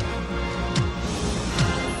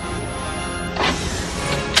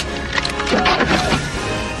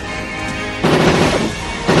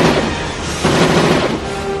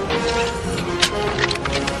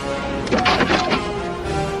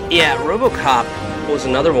 Yeah, RoboCop was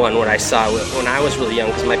another one where I saw when I was really young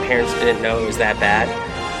because my parents didn't know it was that bad.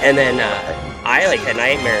 And then I like had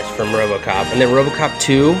nightmares from RoboCop. And then RoboCop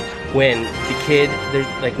 2, when the kid, there's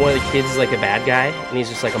like one of the kids is like a bad guy and he's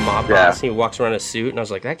just like a mob boss. And he walks around in a suit and I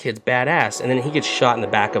was like, that kid's badass. And then he gets shot in the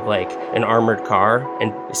back of like an armored car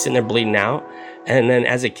and is sitting there bleeding out. And then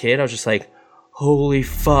as a kid, I was just like, holy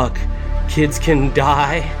fuck, kids can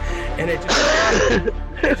die. And it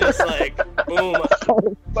just like, boom.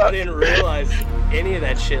 I didn't realize any of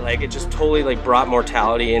that shit. Like, it just totally like brought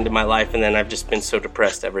mortality into my life, and then I've just been so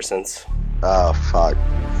depressed ever since. Oh, fuck.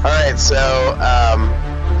 All right, so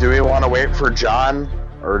do we want to wait for John,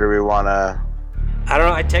 or do we want to... I don't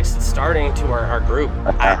know. I texted starting to our group.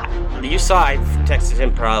 You saw I texted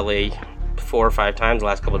him probably 4 or 5 times the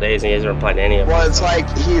last couple of days, and he hasn't replied to any of them. Well, it's like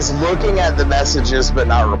he's looking at the messages but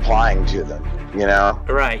not replying to them. You know,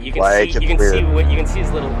 right? You can like, see his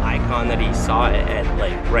little icon that he saw it at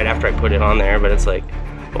like right after I put it on there. But it's like,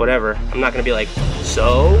 whatever. I'm not gonna be like,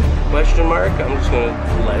 so ? I'm just gonna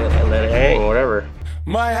let it hang, whatever.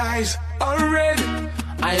 My eyes are red.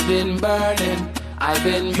 I've been burning. I've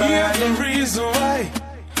been burning. Here's the reason why.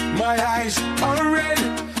 My eyes are red.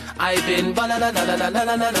 I've been Here's the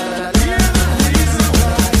reason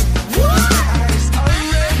why. My eyes are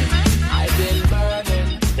red. I've been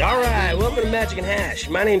burning. Alright, welcome to Magic and Hash.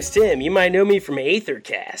 My name's Tim. You might know me from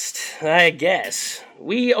Aethercast, I guess.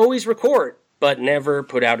 We always record, but never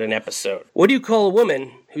put out an episode. What do you call a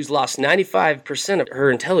woman who's lost 95% of her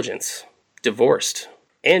intelligence? Divorced.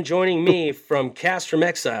 And joining me from Cast from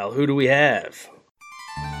Exile, who do we have?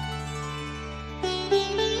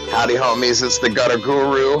 Howdy, homies. It's the Gutter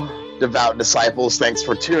Guru, Devout Disciples. Thanks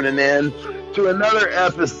for tuning in to another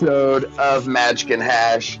episode of Magic and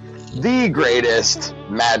Hash, the greatest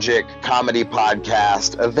magic comedy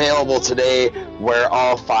podcast available today where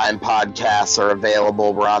all fine podcasts are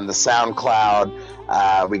available. We're on the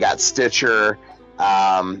SoundCloud. We got Stitcher,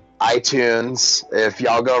 iTunes. If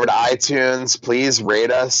y'all go over to iTunes, please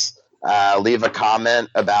rate us. Leave a comment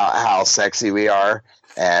about how sexy we are.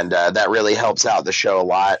 And that really helps out the show a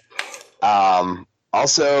lot.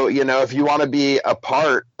 Also, you know, if you want to be a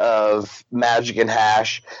part of Magic and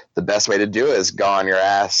Hash, the best way to do it is go on your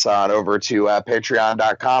ass on over to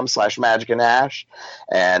patreon.com/Magic and Hash.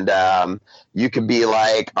 And you can be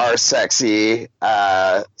like our sexy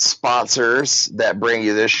sponsors that bring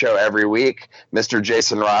you this show every week. Mr.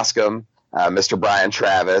 Jason Roscom, Mr. Brian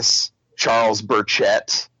Travis, Charles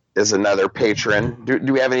Burchett is another patron.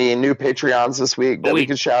 Do we have any new Patreons this week that we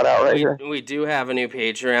can shout out right here? We do have a new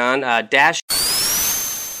Patreon. Dash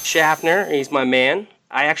Schaffner, he's my man.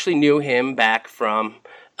 I actually knew him back from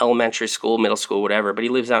elementary school, middle school, whatever, but he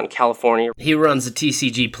lives out in California. He runs the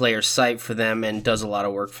TCG Player site for them and does a lot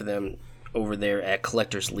of work for them over there at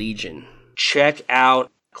Collector's Legion. Check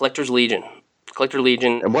out Collector's Legion. Collector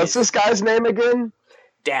Legion. And what's this guy's name again?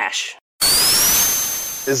 Dash.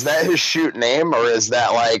 Is that his shoot name, or is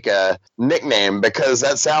that like a nickname? Because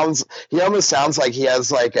he almost sounds like he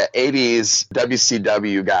has like a 80s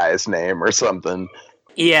WCW guy's name or something.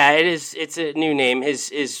 Yeah, it is. It's a new name.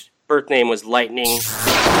 His birth name was Lightning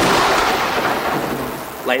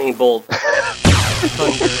Bolt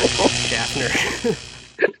Thunder Schaffner.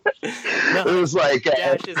 It was like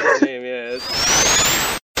Dash is his name, yeah.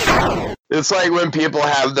 it's like when people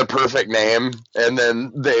have the perfect name and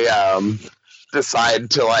then they decide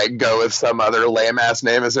to like go with some other lame ass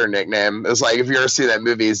name as their nickname. It's like if you ever see that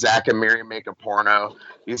movie Zach and Miri Make a Porno,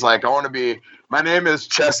 he's like, my name is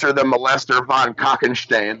Chester the Molester von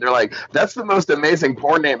Kockenstein. They're like, that's the most amazing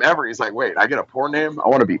porn name ever. He's like, wait, I get a porn name? I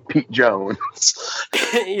want to be Pete Jones.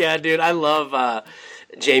 Yeah, dude, I love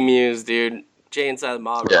Jay Muse, dude. Jay and Silent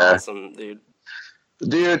Bob are awesome, dude.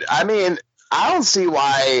 Dude, I mean, I don't see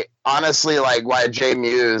why, honestly, like why Jay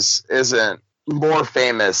Muse isn't more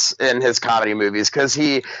famous in his comedy movies, because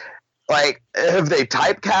he, like, have they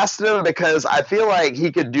typecasted him? Because I feel like he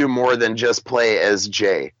could do more than just play as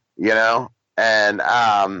Jay, you know? And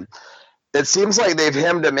it seems like they've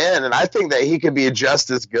hemmed him in, and I think that he could be just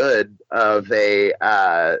as good of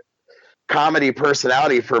a comedy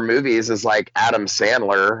personality for movies as like Adam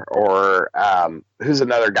Sandler or who's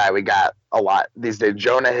another guy we got a lot these days,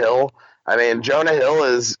 Jonah Hill. I mean, Jonah Hill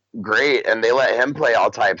is great, and they let him play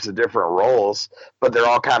all types of different roles, but they're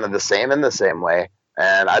all kind of the same in the same way.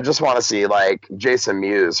 And I just want to see like Jason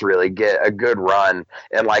Mewes really get a good run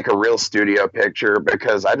in like a real studio picture,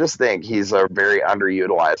 because I just think he's a very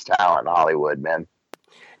underutilized talent in Hollywood, man.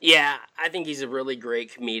 Yeah, I think he's a really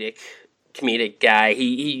great comedic guy.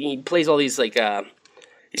 He plays all these like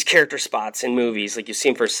these character spots in movies. Like you see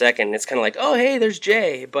him for a second, and it's kind of like, oh hey, there's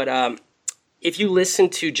Jay. But if you listen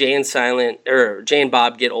to Jay and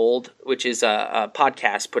Bob Get Old, which is a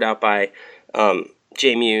podcast put out by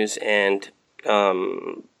Jay Muse and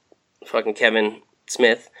fucking Kevin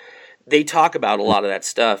Smith, they talk about a lot of that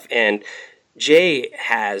stuff. And Jason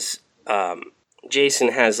has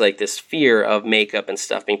like this fear of makeup and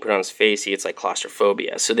stuff being put on his face. He gets like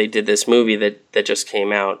claustrophobia. So they did this movie that just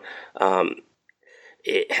came out.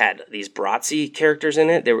 It had these Bratzi characters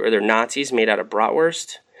in it. They're Nazis made out of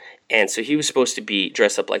bratwurst. And so he was supposed to be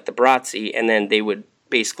dressed up like the Bratzi, and then they would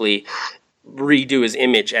basically redo his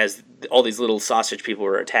image as all these little sausage people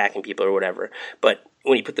were attacking people or whatever. But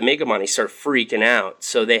when he put the makeup on, he started freaking out.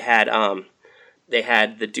 So they had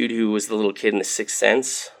the dude who was the little kid in The Sixth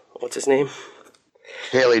Sense. What's his name?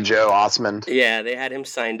 Haley Joe Osmond. Yeah, they had him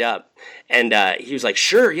signed up, and he was like,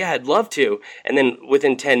 "Sure, yeah, I'd love to." And then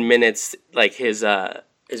within 10 minutes, like his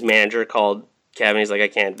manager called Kevin. He's like, "I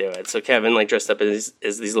can't do it." So Kevin like dressed up as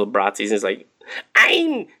these little Bratzis, and he's like,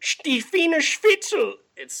 "Ein Stiefiner Spitzel."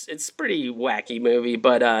 It's pretty wacky movie,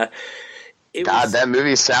 but that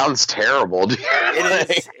movie sounds terrible. Dude.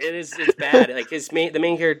 It's bad. Like the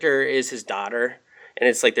main character is his daughter, and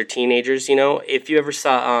it's like they're teenagers. You know, if you ever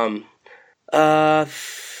saw I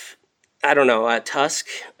don't know, Tusk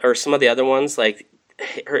or some of the other ones, like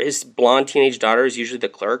his blonde teenage daughter is usually the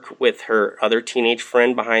clerk with her other teenage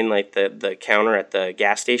friend behind like the counter at the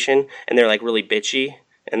gas station, and they're like really bitchy,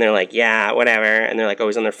 and they're like, yeah, whatever, and they're like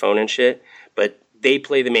always on their phone and shit, but they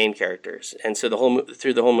play the main characters, and so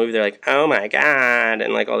through the whole movie they're like, oh my god,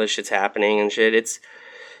 and like all this shit's happening and shit.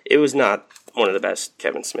 It was not one of the best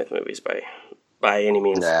Kevin Smith movies by any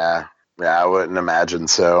means. Yeah, I wouldn't imagine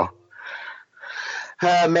so.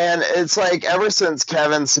 Man, it's like ever since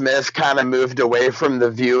Kevin Smith kind of moved away from the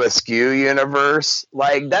View Askew universe,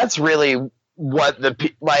 like that's really what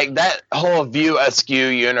that whole View Askew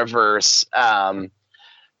universe,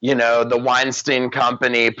 you know, the Weinstein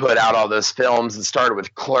Company put out all those films. It started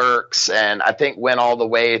with Clerks, and I think went all the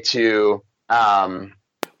way to, I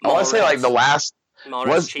want to say like the last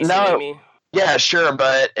was no, yeah, sure,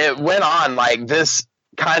 but it went on like this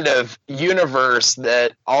kind of universe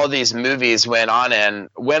that all these movies went on and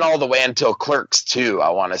went all the way until Clerks 2, I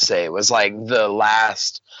want to say, was like the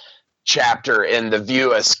last chapter in the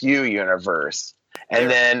View Askew universe.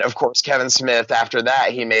 And then, of course, Kevin Smith, after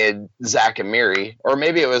that, he made Zack and Miri, or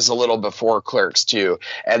maybe it was a little before Clerks 2,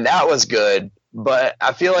 and that was good. But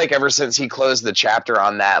I feel like ever since he closed the chapter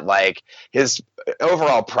on that, like his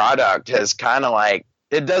overall product has kind of like,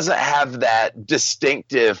 it doesn't have that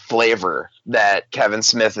distinctive flavor that Kevin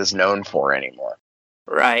Smith is known for anymore.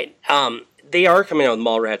 Right. They are coming out with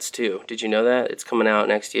Mallrats too. Did you know that? It's coming out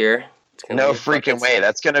next year. No freaking way.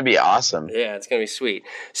 That's going to be awesome. Yeah, it's going to be sweet.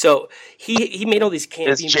 So he made all these campy...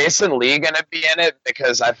 Is Jason Lee going to be in it?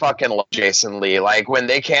 Because I fucking love Jason Lee. Like when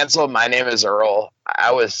they canceled My Name is Earl,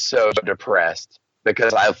 I was so depressed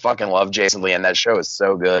because I fucking love Jason Lee and that show is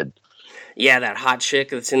so good. Yeah, that hot chick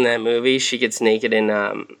that's in that movie, she gets naked in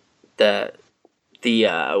the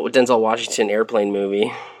Denzel Washington airplane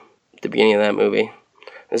movie, at the beginning of that movie.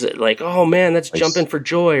 Is it like, oh man, that's Jumping for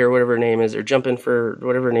Joy or whatever her name is, or Jumping for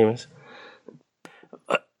whatever her name is.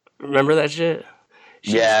 Remember that shit?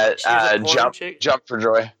 Jump for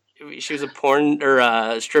Joy. she was a porn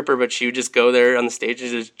or stripper, but she would just go there on the stage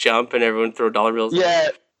and just jump, and everyone throw dollar bills. Yeah,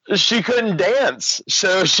 she couldn't dance,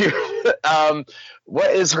 so she.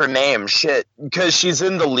 What is her name? Shit, because she's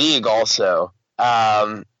in the league also.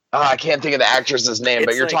 I can't think of the actress's name,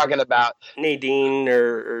 but you're like talking about Nadine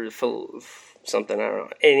or something. I don't know.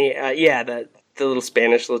 And yeah, the little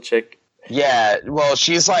Spanish little chick. Yeah, well,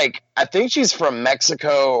 she's like, I think she's from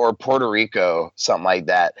Mexico or Puerto Rico, something like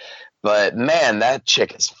that. But man, that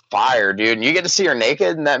chick is fire, dude. And you get to see her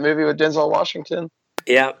naked in that movie with Denzel Washington.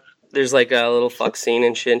 Yeah, there's like a little fuck scene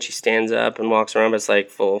and shit, and she stands up and walks around, but it's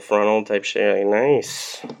like full frontal type shit. Like,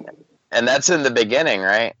 nice. And that's in the beginning,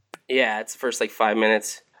 right? Yeah, it's the first like 5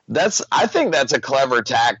 minutes. I think that's a clever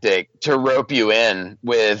tactic to rope you in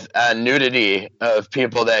with nudity of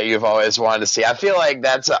people that you've always wanted to see. I feel like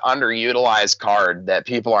that's an underutilized card that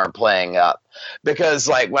people aren't playing up. Because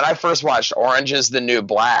like when I first watched Orange is the New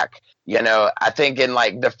Black, you know, I think in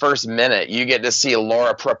like the first minute you get to see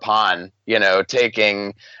Laura Prepon, you know,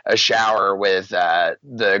 taking a shower with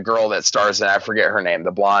the girl that stars in, I forget her name,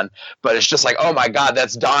 the blonde. But it's just like, oh my God,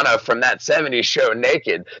 that's Donna from that 70s show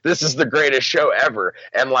Naked. This is the greatest show ever.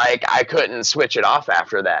 And like, I couldn't switch it off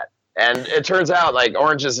after that. And it turns out like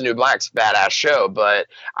Orange is the New Black's a badass show, but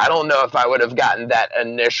I don't know if I would have gotten that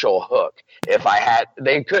initial hook if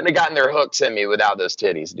they couldn't have gotten their hooks in me without those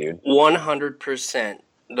titties, dude. 100%.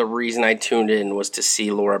 The reason I tuned in was to see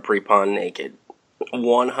Laura Prepon naked.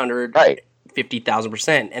 150,000%.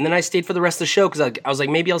 Right. And then I stayed for the rest of the show because I was like,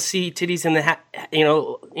 maybe I'll see titties in the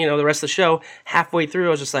the rest of the show. Halfway through,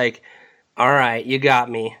 I was just like, all right, you got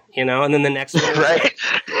me, you know. And then the next one, right?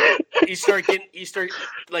 you start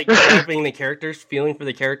like developing the characters, feeling for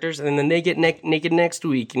the characters, and then they get naked next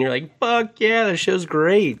week, and you're like, fuck yeah, the show's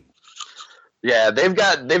great. Yeah, they've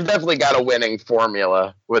definitely got a winning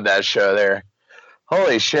formula with that show there.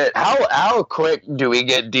 Holy shit. How quick do we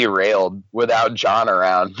get derailed without John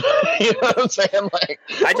around? You know what I'm saying? Like,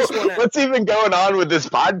 I just wanna, what's even going on with this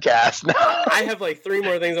podcast now? I have like 3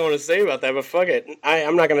 more things I want to say about that, but fuck it.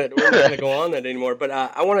 We're not going to go on that anymore. But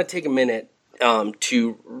I want to take a minute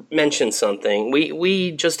to mention something.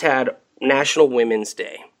 We just had National Women's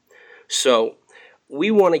Day. So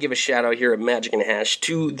we want to give a shout out here at Magic and Hash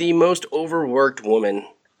to the most overworked woman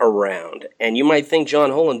around. And you might think John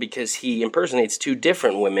Holland because he impersonates 2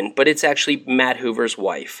 different women, but it's actually Matt Hoover's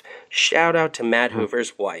wife. Shout out to Matt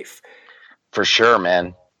Hoover's wife. For sure,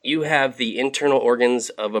 man. You have the internal organs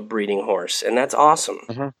of a breeding horse, and that's awesome.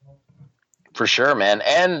 Mm-hmm. For sure, man.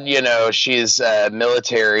 And, you know, she's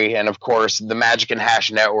military, and of course, the Magic and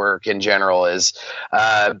Hash Network in general is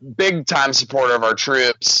big time supporter of our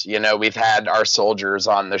troops. You know, we've had our soldiers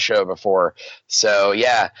on the show before. So,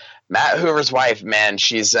 yeah. Matt Hoover's wife, man,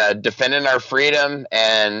 she's defending our freedom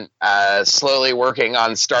and slowly working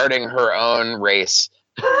on starting her own race.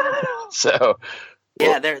 So,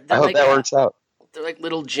 yeah, they're I hope that works out. They're like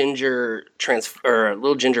little ginger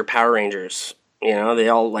Power Rangers. You know, they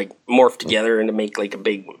all like morph together and to make like a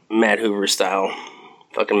big Matt Hoover style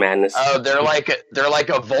fucking madness. Oh, they're like a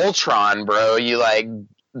Voltron, bro.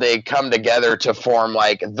 They come together to form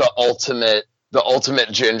like the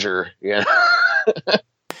ultimate ginger. You know.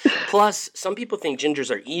 Plus, some people think gingers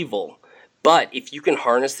are evil, but if you can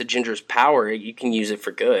harness the ginger's power, you can use it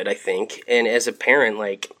for good, I think. And as a parent,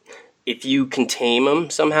 like, if you can tame them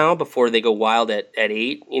somehow before they go wild at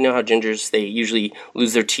 8, you know how gingers, they usually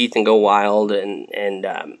lose their teeth and go wild, and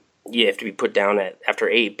you have to be put down after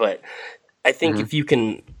 8. But I think if you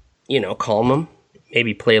can, you know, calm them,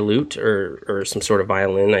 maybe play a lute or some sort of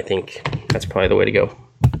violin, I think that's probably the way to go.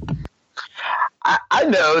 I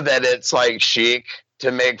know that it's like chic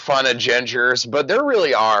to make fun of gingers, but there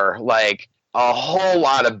really are like a whole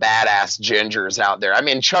lot of badass gingers out there. I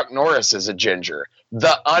mean, Chuck Norris is a ginger.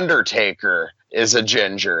 The Undertaker is a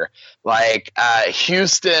ginger. Like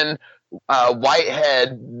Houston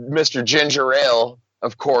Whitehead, Mr. Ginger Ale,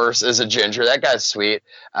 of course, is a ginger. That guy's sweet.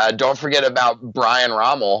 Don't forget about Brian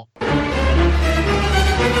Rommel.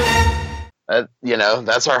 You know,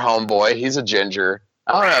 that's our homeboy. He's a ginger.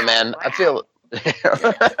 I don't know, man. I feel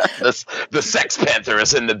the Sex Panther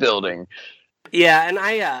is in the building. Yeah, and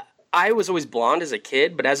I was always blonde as a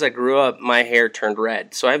kid, but as I grew up, my hair turned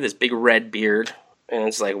red. So I have this big red beard, and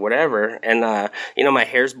it's like whatever. And you know, my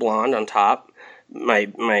hair's blonde on top, my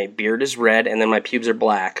beard is red, and then my pubes are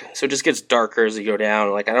black. So it just gets darker as you go down.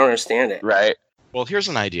 Like, I don't understand it. Right. Well, here's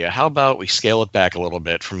an idea. How about we scale it back a little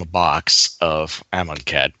bit from a box of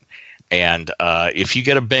Amonkhet, and if you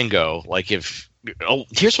get a bingo, like if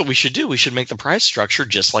here's what we should do. We should make the price structure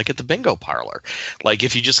just like at the bingo parlor. Like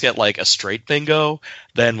if you just get like a straight bingo,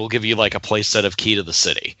 then we'll give you like a play set of Key to the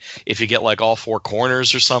City. If you get like all four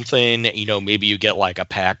corners or something, maybe you get like a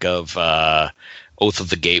pack of Oath of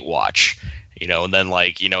the Gatewatch, and then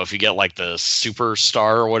like, if you get like the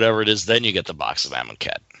Superstar or whatever it is, then you get the box of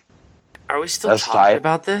Amonkhet. Are we still talking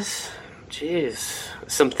about this? Jeez.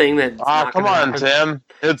 Something that. Come on, Tim.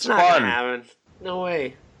 It's fun. No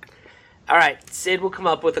way. All right, Sid will come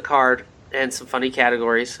up with a card and some funny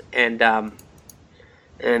categories, and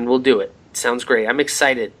we'll do it. Sounds great. I'm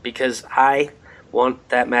excited because I want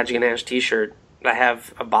that Magic and Hash T-shirt. I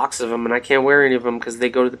have a box of them, and I can't wear any of them because they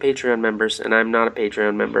go to the Patreon members, and I'm not a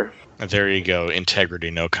Patreon member. There you go. Integrity,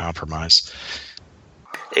 no compromise.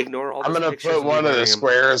 Ignore all. I'm going to put one of the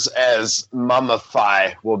squares as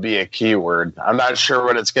mummify will be a keyword. I'm not sure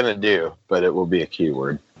what it's going to do, but it will be a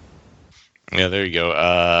keyword. Yeah, there you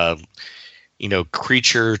go.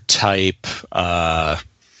 Creature type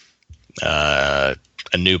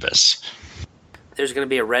Anubis. There's going to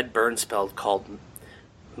be a red burn spell called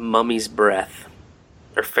Mummy's Breath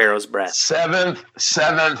or Pharaoh's Breath.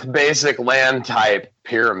 Seventh basic land type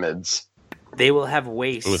pyramids. They will have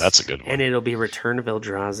waste. Ooh, that's a good one. And it'll be Return of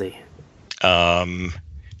Eldrazi.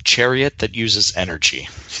 Chariot that uses energy.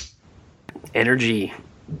 Energy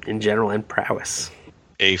in general and prowess.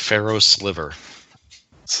 A Pharaoh Sliver.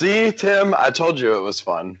 See, Tim, I told you it was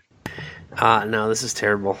fun. No, this is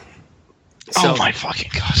terrible. So, oh my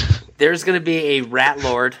fucking god. There's going to be a Rat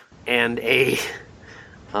Lord and a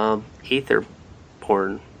Aether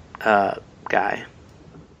Porn guy.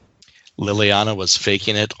 Liliana was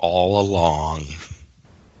faking it all along.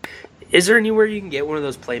 Is there anywhere you can get one of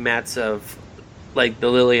those playmats of like the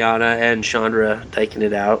Liliana and Chandra diking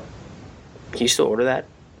it out? Can you still order that?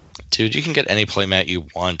 Dude, you can get any playmat you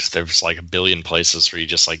want. There's like a billion places where you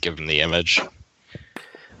just like give them the image.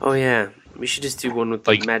 Oh yeah, we should just do one with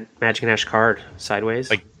like Magic and Ash card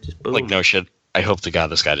sideways. Like, just boom. Like no shit. I hope to God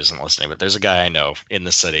this guy doesn't listen, but there's a guy I know in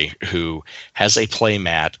the city who has a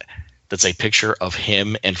playmat that's a picture of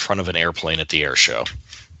him in front of an airplane at the air show.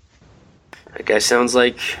 That guy sounds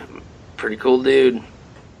like a pretty cool dude.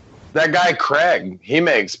 That guy Craig, he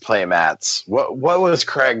makes playmats. What was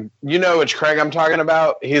Craig? You know which Craig I'm talking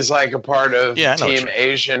about? He's like a part of Team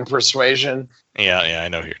Asian Persuasion. Yeah, I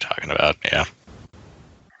know who you're talking about. Yeah.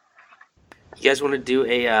 You guys want to do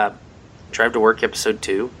a Drive to Work episode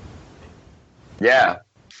 2? Yeah.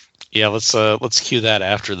 Yeah, let's cue that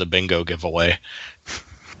after the bingo giveaway.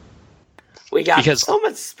 We got so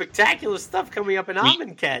much spectacular stuff coming up in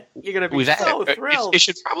Amonkhet. You're gonna be so thrilled. It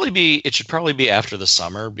should probably be after the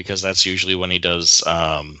summer because that's usually when he does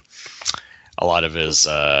a lot of his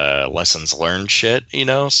lessons learned shit,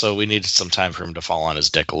 So we needed some time for him to fall on his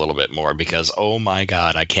dick a little bit more because oh my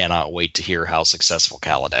god, I cannot wait to hear how successful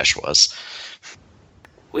Kaladesh was.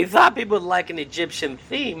 We thought people would like an Egyptian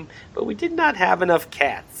theme, but we did not have enough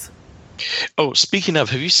cats. Oh, speaking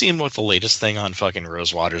of, have you seen what the latest thing on fucking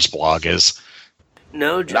Rosewater's blog is?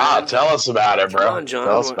 No, John. Nah, tell us about it, bro. Come on, John.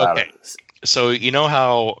 Tell us about it. So you know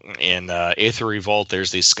how in Aether Revolt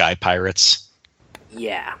there's these sky pirates?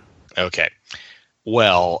 Yeah. Okay.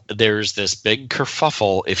 Well, there's this big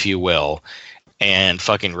kerfuffle, if you will, and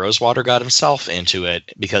fucking Rosewater got himself into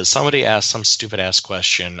it because somebody asked some stupid-ass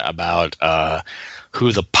question about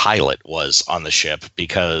who the pilot was on the ship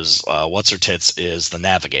because What's-Her-Tits is the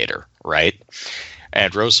navigator, right?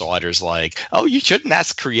 And Rosewater's like, oh, you shouldn't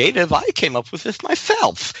ask creative. I came up with this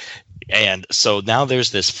myself. And so now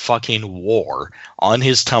there's this fucking war on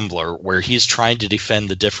his Tumblr where he's trying to defend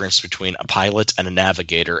the difference between a pilot and a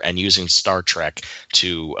navigator and using Star Trek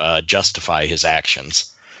to justify his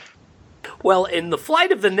actions. Well, in the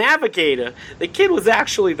Flight of the Navigator, the kid was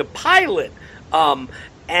actually the pilot.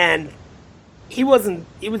 And he wasn't,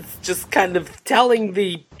 he was just kind of telling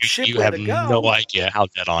the ship where to go. You have no idea how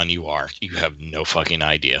dead on you are. You have no fucking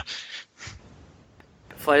idea.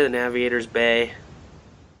 Flight of the Navigator's Bay.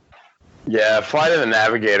 Yeah, Flight of the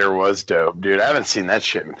Navigator was dope, dude. I haven't seen that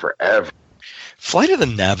shit in forever. Flight of the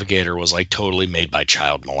Navigator was like totally made by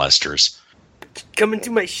child molesters. Come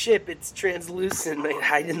into my ship, it's translucent. I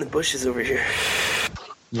hide in the bushes over here.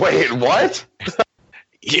 Wait, what?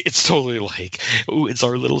 It's totally like, oh, it's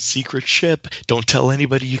our little secret ship. Don't tell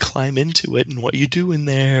anybody you climb into it and what you do in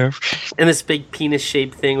there. And this big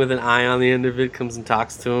penis-shaped thing with an eye on the end of it comes and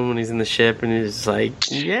talks to him when he's in the ship, and he's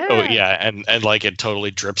like, yeah. Oh, yeah, and like it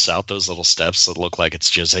totally drips out those little steps that look like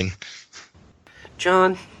it's jizzing.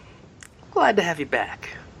 John, glad to have you back.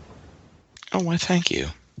 Oh, why, thank you.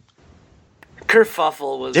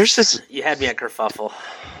 Kerfuffle was... There's this... You had me at kerfuffle.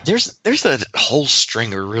 There's a whole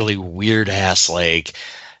string of really weird-ass, like,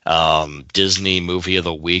 Disney movie of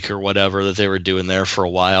the week or whatever that they were doing there for a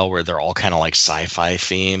while, where they're all kind of like sci-fi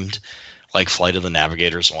themed. Like Flight of the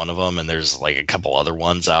Navigator is one of them, and there's like a couple other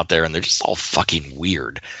ones out there, and they're just all fucking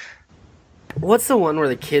weird. What's the one where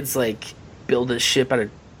the kids like build a ship out of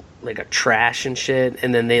like a trash and shit,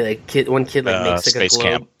 and then they like one kid like makes like Space a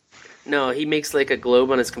globe. Camp. No, he makes like a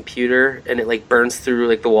globe on his computer, and it like burns through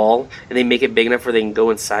like the wall, and they make it big enough where they can go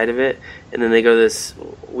inside of it, and then they go to this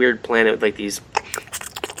weird planet with like these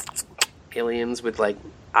aliens with like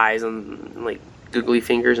eyes and like googly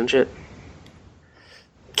fingers and shit.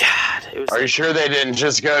 God, it was. Are you sure they didn't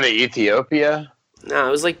just go to Ethiopia? No,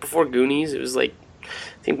 it was like before Goonies. It was like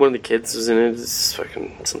I think one of the kids was in it. It's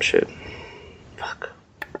fucking some shit. Fuck.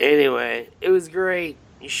 Anyway, it was great.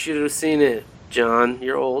 You should have seen it, John.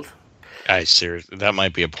 You're old. Seriously, that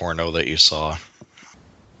might be a porno that you saw.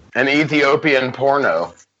 An Ethiopian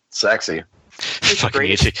porno. Sexy. Fucking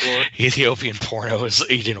Ethiopian porno is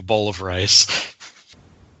eating a bowl of rice.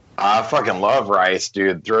 I fucking love rice,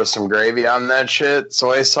 dude. Throw some gravy on that shit.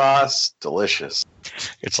 Soy sauce. Delicious.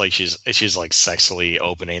 It's like she's like sexily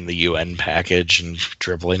opening the UN package and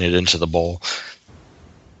dribbling it into the bowl.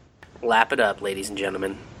 Lap it up, ladies and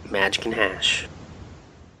gentlemen. Magic and Hash.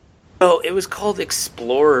 Oh, it was called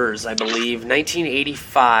Explorers, I believe.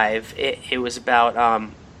 1985. It was about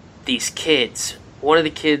these kids. One of the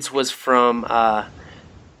kids was from...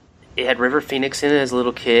 it had River Phoenix in it as a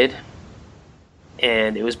little kid.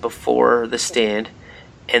 And it was before The Stand.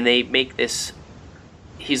 And they make this...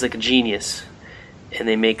 He's like a genius. And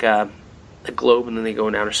they make a globe and then they go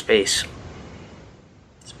in outer space.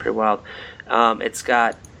 It's pretty wild. It's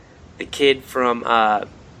got the kid from...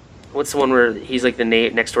 what's the one where he's like the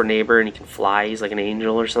next door neighbor and he can fly? He's like an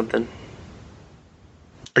angel or something.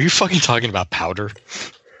 Are you fucking talking about Powder?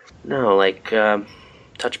 No, like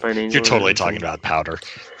Touched by an Angel. You're totally talking about Powder.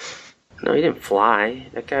 No, he didn't fly.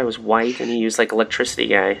 That guy was white and he used like electricity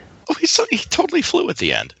guy. Oh, he totally flew at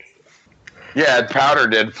the end. Yeah, Powder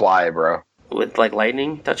did fly, bro. With like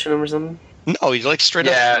lightning touching him or something? No, he like straight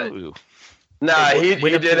up flew. Nah, he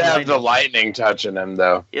did have the lightning touching him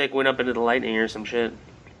though. He like went up into the lightning or some shit.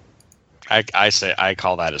 I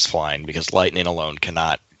call that as flying because lightning alone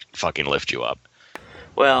cannot fucking lift you up.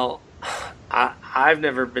 Well, I've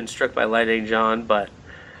never been struck by lightning, John, but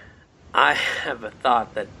I have a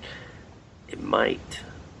thought that it might.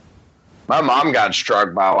 My mom got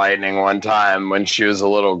struck by lightning one time when she was a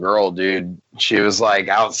little girl, dude. She was like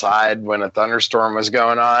outside when a thunderstorm was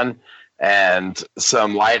going on, and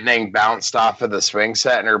some lightning bounced off of the swing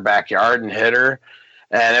set in her backyard and hit her.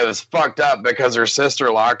 And it was fucked up because her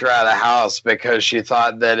sister locked her out of the house because she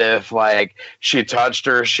thought that if like she touched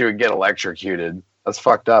her, she would get electrocuted. That's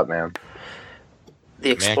fucked up, man. The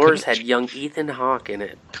Explorers had young Ethan Hawke in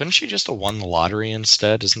it. Couldn't she just have won the lottery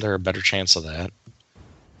instead? Isn't there a better chance of that?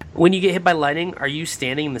 When you get hit by lightning, are you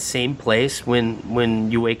standing in the same place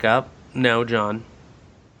when you wake up? No, John.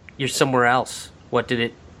 You're somewhere else. What, did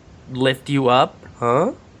it lift you up?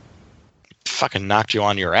 Huh? Fucking knocked you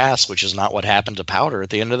on your ass, which is not what happened to Powder at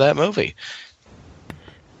the end of that movie.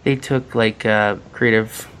 They took like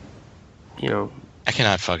creative, I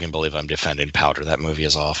cannot fucking believe I'm defending Powder. That movie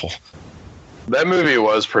is awful. That movie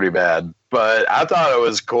was pretty bad, but I thought it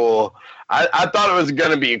was cool. I thought it was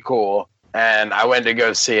gonna be cool, and I went to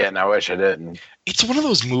go see it, and I wish I didn't. It's one of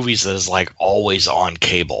those movies that is like always on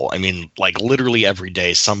cable. I mean, like literally every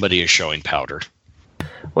day somebody is showing Powder.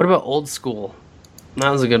 What about Old School?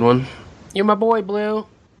 That was a good one. You're my boy, Blue.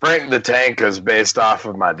 Frank the Tank is based off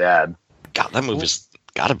of my dad. God, that movie's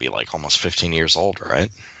got to be like almost 15 years old, right?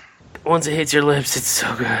 Once it hits your lips, it's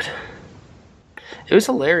so good. It was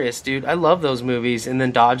hilarious, dude. I love those movies. And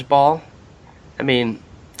then Dodgeball. I mean,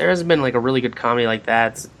 there hasn't been like a really good comedy like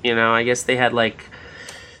that. I guess they had like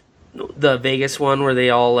the Vegas one where they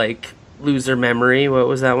all like lose their memory. What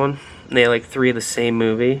was that one? And they had like 3 of the same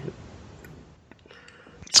movie.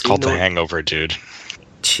 It's called The Hangover, dude.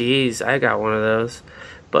 Jeez, I got one of those.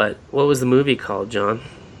 But what was the movie called, John?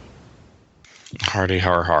 Hardy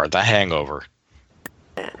Har Har. The Hangover.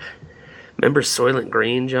 Remember Soylent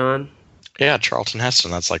Green, John? Yeah, Charlton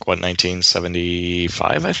Heston. That's like, what,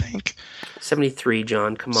 1975, I think? 73,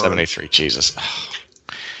 John. Come on. 73, Jesus.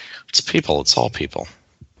 It's people. It's all people.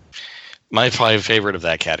 My favorite of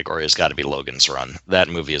that category has got to be Logan's Run. That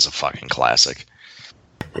movie is a fucking classic.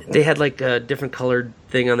 They had like a different colored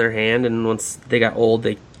thing on their hand, and once they got old,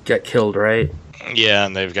 they got killed, right? Yeah,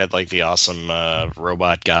 and they've got like the awesome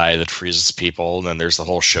robot guy that freezes people, and then there's the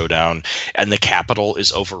whole showdown, and the Capitol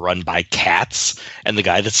is overrun by cats, and the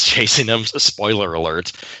guy that's chasing them, spoiler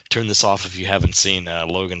alert, turn this off if you haven't seen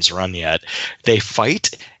Logan's Run yet, they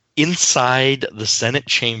fight inside the Senate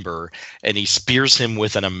chamber, and he spears him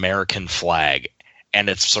with an American flag, and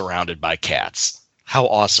it's surrounded by cats. How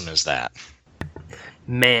awesome is that?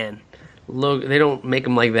 Man, they don't make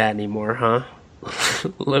them like that anymore, huh?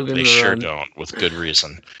 Logan They sure don't, with good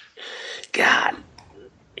reason. God.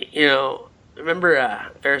 You know, remember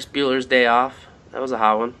Ferris Bueller's Day Off? That was a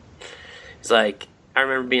hot one. It's like, I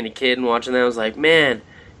remember being a kid and watching that. I was like, man,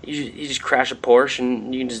 you just crash a Porsche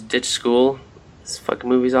and you can just ditch school. This fucking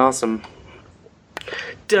movie's awesome.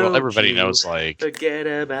 Well, everybody knows, like, forget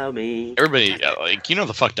about me. Everybody, like, you know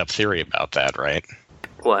the fucked up theory about that, right?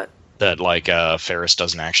 What? That, like, Ferris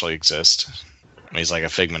doesn't actually exist. He's like a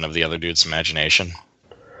figment of the other dude's imagination.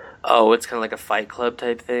 Oh, it's kind of like a Fight Club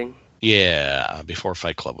type thing? Yeah, before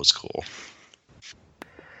Fight Club was cool.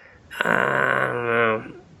 I don't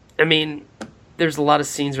know. I mean, there's a lot of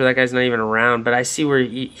scenes where that guy's not even around, but I see where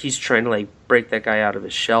he's trying to, like, break that guy out of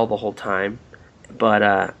his shell the whole time.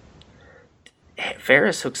 But,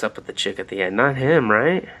 Ferris hooks up with the chick at the end, not him,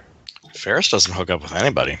 right? Ferris doesn't hook up with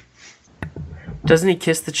anybody. Doesn't he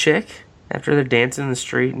kiss the chick after they're dancing in the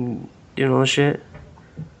street and doing all the shit?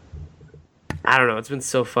 I don't know. It's been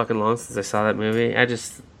so fucking long since I saw that movie.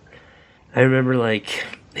 I remember, like,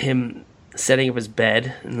 him setting up his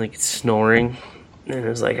bed and, like, snoring. And it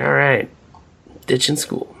was like, all right, ditching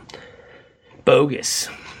school. Bogus.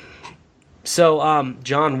 So,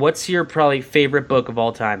 John, what's your probably favorite book of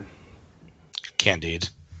all time? Candide.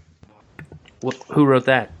 Who wrote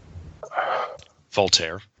that?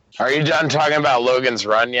 Voltaire. Are you done talking about Logan's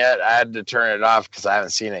Run yet? I had to turn it off because I haven't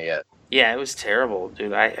seen it yet. Yeah, it was terrible,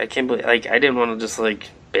 dude. I can't believe, like, I didn't want to just, like,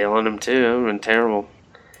 bail on him, too. It would have been terrible.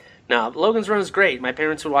 No, Logan's Run is great. My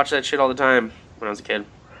parents would watch that shit all the time when I was a kid.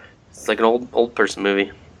 It's like an old person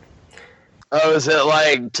movie. Oh, is it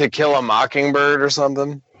like To Kill a Mockingbird or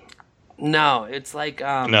something? No, it's like,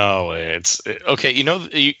 No, it's... Okay, you know,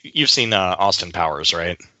 you've seen Austin Powers,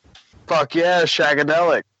 right? Fuck yeah,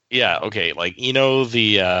 Shagadelic. Yeah, okay, like, you know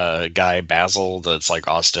the guy Basil that's like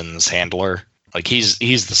Austin's handler? Like, he's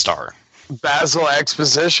the star. Basil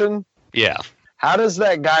Exposition? Yeah. How does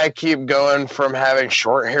that guy keep going from having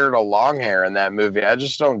short hair to long hair in that movie? I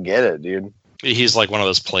just don't get it, dude. He's like one of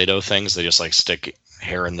those Play-Doh things. They just, like, stick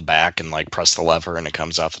hair in the back and, like, press the lever and it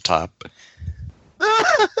comes out the top.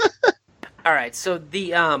 All right, so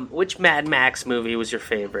the which Mad Max movie was your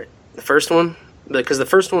favorite? The first one? Because the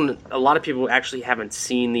first one, a lot of people actually haven't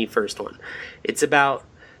seen the first one. It's about,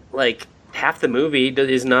 like, half the movie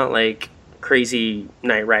is not, like, crazy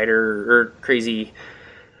Knight Rider or crazy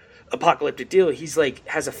apocalyptic deal. He's, like,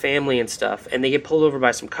 has a family and stuff, and they get pulled over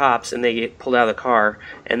by some cops, and they get pulled out of the car,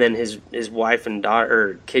 and then his wife and daughter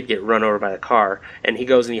or kid get run over by the car, and he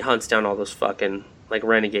goes and he hunts down all those fucking, like,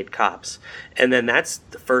 renegade cops. And then that's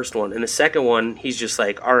the first one. And the second one, he's just,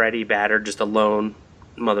 like, already battered, just a lone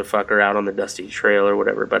motherfucker out on the dusty trail or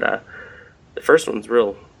whatever. But the first one's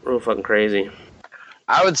real fucking crazy.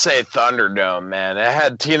 I would say Thunderdome, man. It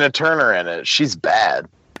had Tina Turner in it. She's bad.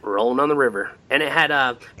 Rolling on the river. And it had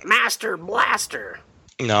Master Blaster.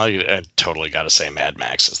 No, I totally got to say Mad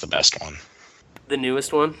Max is the best one. The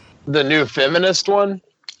newest one? The new feminist one?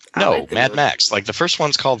 No, Mad Max. Like, the first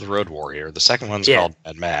one's called The Road Warrior. The second one's called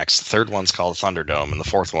Mad Max. The third one's called Thunderdome. And the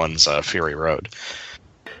fourth one's Fury Road.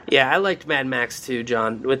 Yeah, I liked Mad Max too,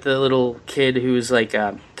 John. With the little kid who was like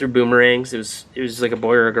threw boomerangs. It was like a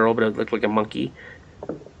boy or a girl, but it looked like a monkey.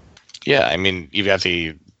 Yeah, I mean, you've got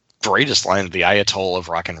the greatest line, the Ayatollah of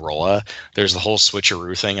rock and rolla. There's the whole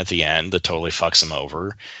switcheroo thing at the end that totally fucks him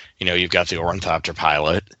over. You know, you've got the ornithopter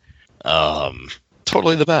pilot.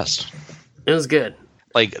 Totally the best. It was good.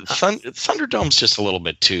 Like, Thunderdome's just a little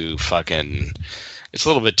bit too fucking... It's a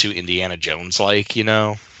little bit too Indiana Jones-like, you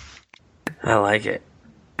know? I like it.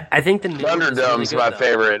 I think the new Thunderdome's my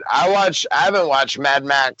favorite. I haven't watched Mad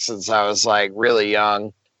Max since I was, like, really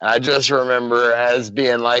young. And I just remember as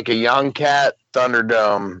being, like, a young cat,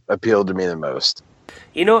 Thunderdome appealed to me the most.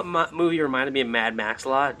 You know what movie reminded me of Mad Max a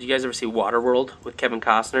lot? Did you guys ever see Waterworld with Kevin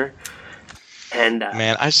Costner? And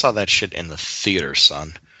man, I saw that shit in the theater,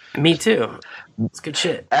 son. Me too. It's good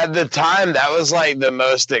shit. At the time, that was, like, the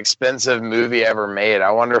most expensive movie ever made. I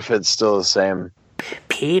wonder if it's still the same.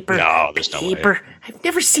 Paper. No, there's no way. I've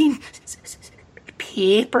never seen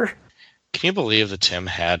paper. Can you believe that Tim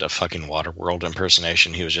had a fucking Waterworld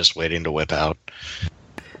impersonation he was just waiting to whip out?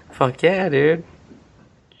 Fuck yeah, dude.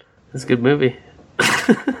 That's a good movie.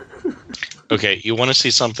 Okay, you want to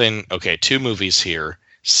see something? Okay, 2 movies here.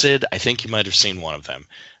 Sid, I think you might have seen one of them.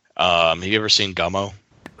 Have you ever seen Gummo?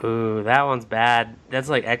 Ooh, that one's bad. That's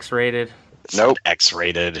like X-rated. Nope.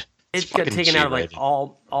 X-rated. It got taken out of like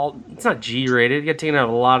all. It's not G-rated. It got taken out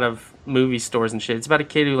of a lot of movie stores and shit. It's about a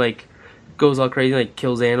kid who like goes all crazy, like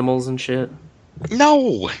kills animals and shit?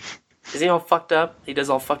 No. Isn't he all fucked up? He does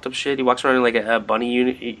all fucked up shit. He walks around in like a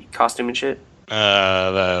bunny costume and shit.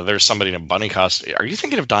 There's somebody in a bunny costume. Are you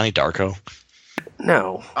thinking of Donnie Darko?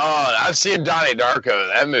 No. Oh, I've seen Donnie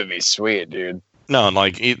Darko. That movie's sweet, dude. No,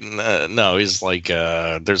 like he's like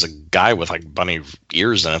there's a guy with like bunny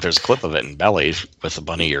ears in it. There's a clip of it in Belly with a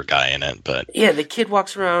bunny ear guy in it. But yeah, the kid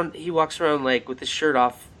walks around. He walks around like with his shirt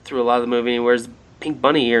off through a lot of the movie. And he wears pink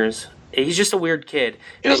bunny ears. He's just a weird kid.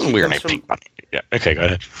 He doesn't wear any pink bunny. Yeah. Okay, go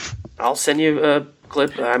ahead. I'll send you a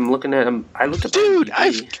clip. I'm looking at him. I looked up. Dude,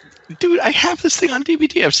 I have this thing on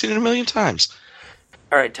DVD. I've seen it a million times.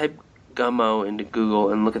 All right, type Gummo into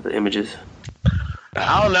Google and look at the images.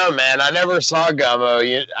 I don't know, man. I never saw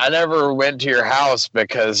Gummo. I never went to your house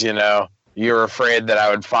because, you were afraid that I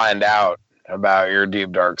would find out about your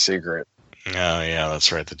deep, dark secret. Oh, yeah,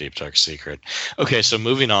 that's right. The deep, dark secret. Okay, so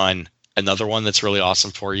moving on. Another one that's really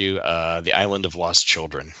awesome for you, The Island of Lost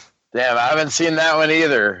Children. Damn, I haven't seen that one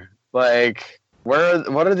either. Like,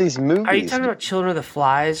 what are these movies? Are you talking about Children of the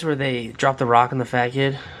Flies where they drop the rock on the fat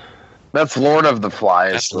kid? That's Lord of the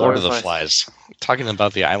Flies. That's Lord of the Flies. Talking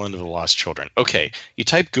about The Island of the Lost Children. Okay, you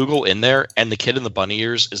type Google in there, and the kid in the bunny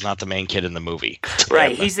ears is not the main kid in the movie.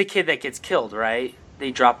 Right, he's the kid that gets killed, right?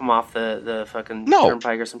 They drop him off the fucking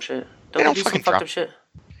turnpike or some shit. Don't they do some fucked up shit?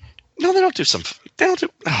 No, they don't do some... They don't do...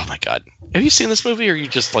 Oh, my God. Have you seen this movie, or are you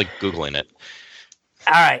just, like, Googling it?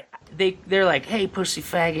 All right. They're like, hey, pussy,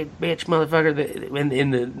 faggot, bitch, motherfucker,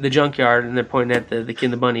 in the junkyard, and they're pointing at the kid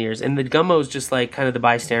in the bunny ears. And the Gummo's just, like, kind of the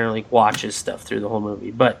bystander, like, watches stuff through the whole movie.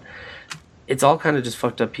 But it's all kind of just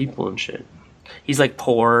fucked up people and shit. He's, like,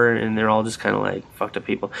 poor, and they're all just kind of, like, fucked up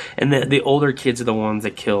people. And the older kids are the ones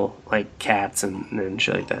that kill, like, cats and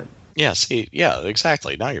shit like that. Yeah, see, yeah,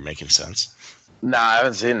 exactly. Now you're making sense. Nah, I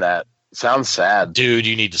haven't seen that. Sounds sad. Dude,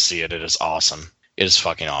 you need to see it. It is awesome. It is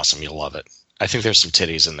fucking awesome. You'll love it. I think there's some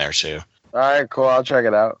titties in there, too. All right, cool. I'll check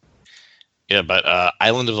it out. Yeah, but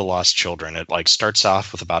Island of the Lost Children, it like starts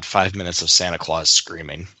off with about 5 minutes of Santa Claus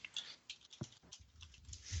screaming.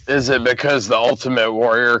 Is it because the Ultimate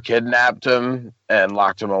Warrior kidnapped him and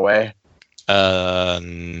locked him away?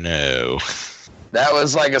 No. That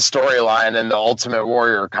was like a storyline in the Ultimate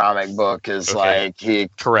Warrior comic book. Is like he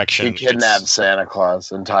kidnapped Santa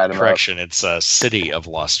Claus and tied him up. It's City of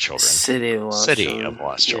Lost Children. City of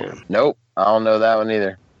Lost Children. Yeah. Nope, I don't know that one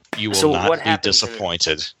either. You will not be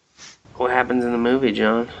disappointed. What happens in the movie,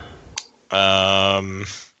 John?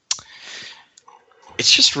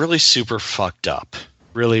 It's just really super fucked up.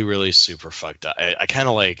 Really, really super fucked up. I kind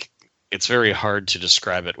of like. It's very hard to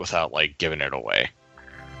describe it without like giving it away.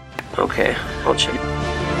 Okay, I'll check.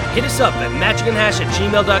 Hit us up at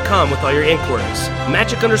magicandhash@gmail.com with all your inquiries.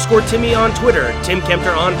 Magic_Timmy on Twitter, Tim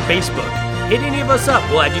Kempter on Facebook. Hit any of us up,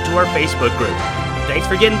 we'll add you to our Facebook group. Thanks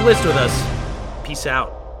for getting blitzed with us. Peace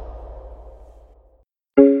out.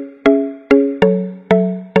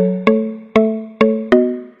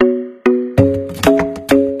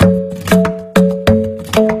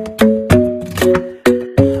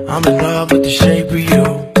 I'm in love with the shape of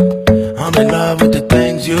you. I'm in love with the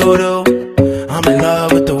things you do. I'm in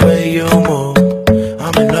love with the way you move.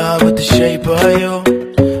 I'm in love with the shape of you.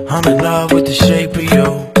 I'm in love with the shape of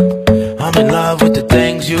you. I'm in love with the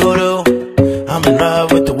things you do. I'm in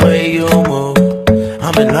love with the way you move.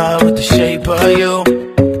 I'm in love with the shape of you.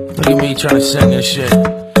 Look at me trying to sing this shit.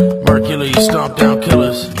 Mercury, Stomp Down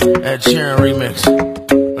Killers, Ed Sheeran remix.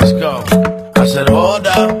 Let's go. I said hold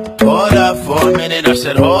up for a minute. I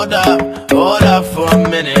said hold up for a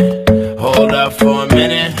minute. Hold up for a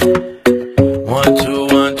minute. 1, 2,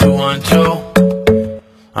 1, 2, 1, 2.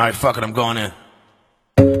 Alright, fuck it, I'm going in.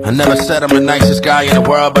 I never said I'm the nicest guy in the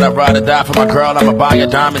world, but I'd rather die for my girl. I'ma buy her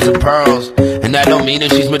diamonds and pearls. And that don't mean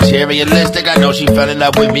that she's materialistic. I know she fell in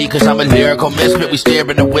love with me cause I'm a lyrical misfit. We stare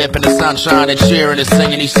in the whip in the sunshine and cheering and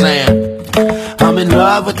singing. He's saying I'm in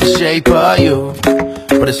love with the shape of you.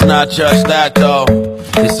 But it's not just that though.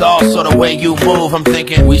 It's also the way you move. I'm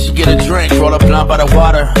thinking we should get a drink, roll a blunt by the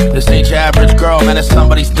water. This ain't your average girl, man, it's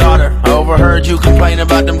somebody's daughter. I overheard you complain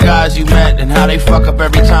about them guys you met and how they fuck up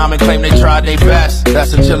every time and claim they tried their best.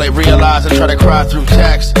 That's until they realize and try to cry through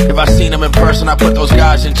text. If I seen them in person, I put those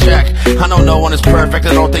guys in check. I know no one is perfect,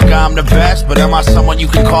 I don't think I'm the best, but am I someone you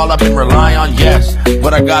can call up and rely on? Yes.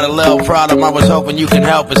 But I got a little problem, I was hoping you can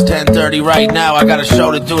help. It's 10:30 right now, I got a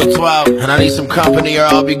show to do at 12. And I need some company or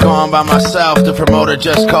I'll be going by myself. The promoter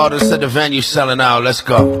just called and said the venue's selling out. Let's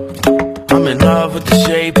go. I'm in love with the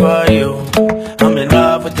shape of you. I'm in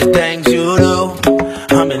love with the things you do.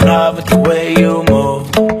 I'm in love with the way you move.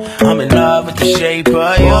 I'm in love with the shape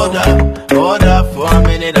of you. Hold up for a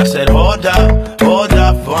minute. I said hold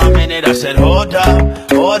up for a minute. I said hold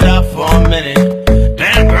up for a minute.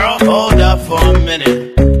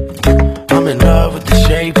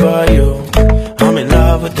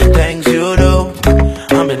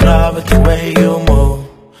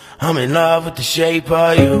 the shape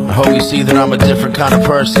of you. I hope you see that I'm a different kind of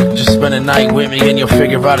person. Just spend a night with me and you'll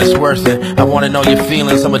figure out it's worth it. I wanna know your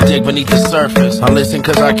feelings, I'ma dig beneath the surface. I listen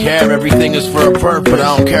cause I care, everything is for a purpose. But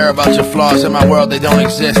I don't care about your flaws, in my world they don't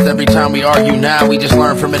exist. Every time we argue now, we just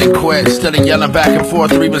learn from it and quit. Instead of yelling back and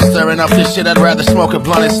forth or even stirring up this shit, I'd rather smoke a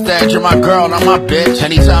blunt instead. You're my girl, not my bitch.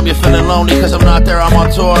 Anytime you're feeling lonely cause I'm not there, I'm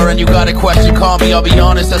on tour. And you got a question, call me, I'll be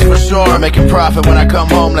honest, that's for sure. I'm making profit when I come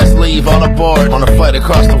home, let's leave all aboard. On a flight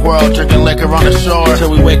across the world, drinking liquor on the shore.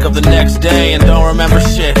 Till we wake up the next day and don't remember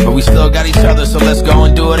shit. But we still got each other, so let's go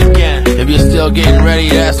and do it again. If you're still getting ready,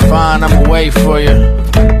 that's fine, I'ma wait for you.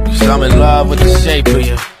 Cause I'm in love with the shape of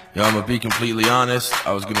you. Yo, I'm gonna be completely honest.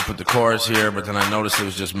 I was gonna put the chorus here, but then I noticed it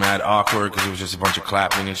was just mad awkward because it was just a bunch of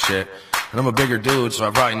clapping and shit. And I'm a bigger dude, so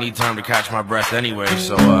I probably need time to catch my breath anyway.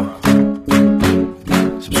 So,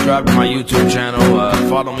 subscribe to my YouTube channel,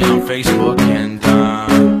 follow me on Facebook, and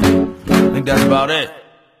I think that's about it.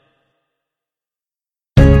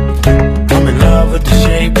 I'm in love with the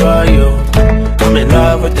shape of you. I'm in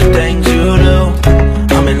love with the things you do.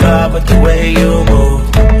 I'm in love with the way you move.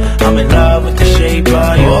 I'm in love with the shape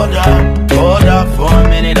of you. Hold up for a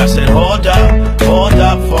minute. I said hold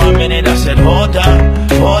up for a minute. I said hold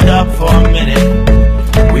up for a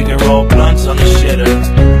minute. We can roll blunts on the shitter.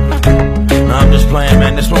 No, I'm just playing,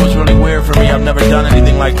 man. This one was really weird for me. I've never done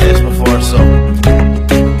anything like this before.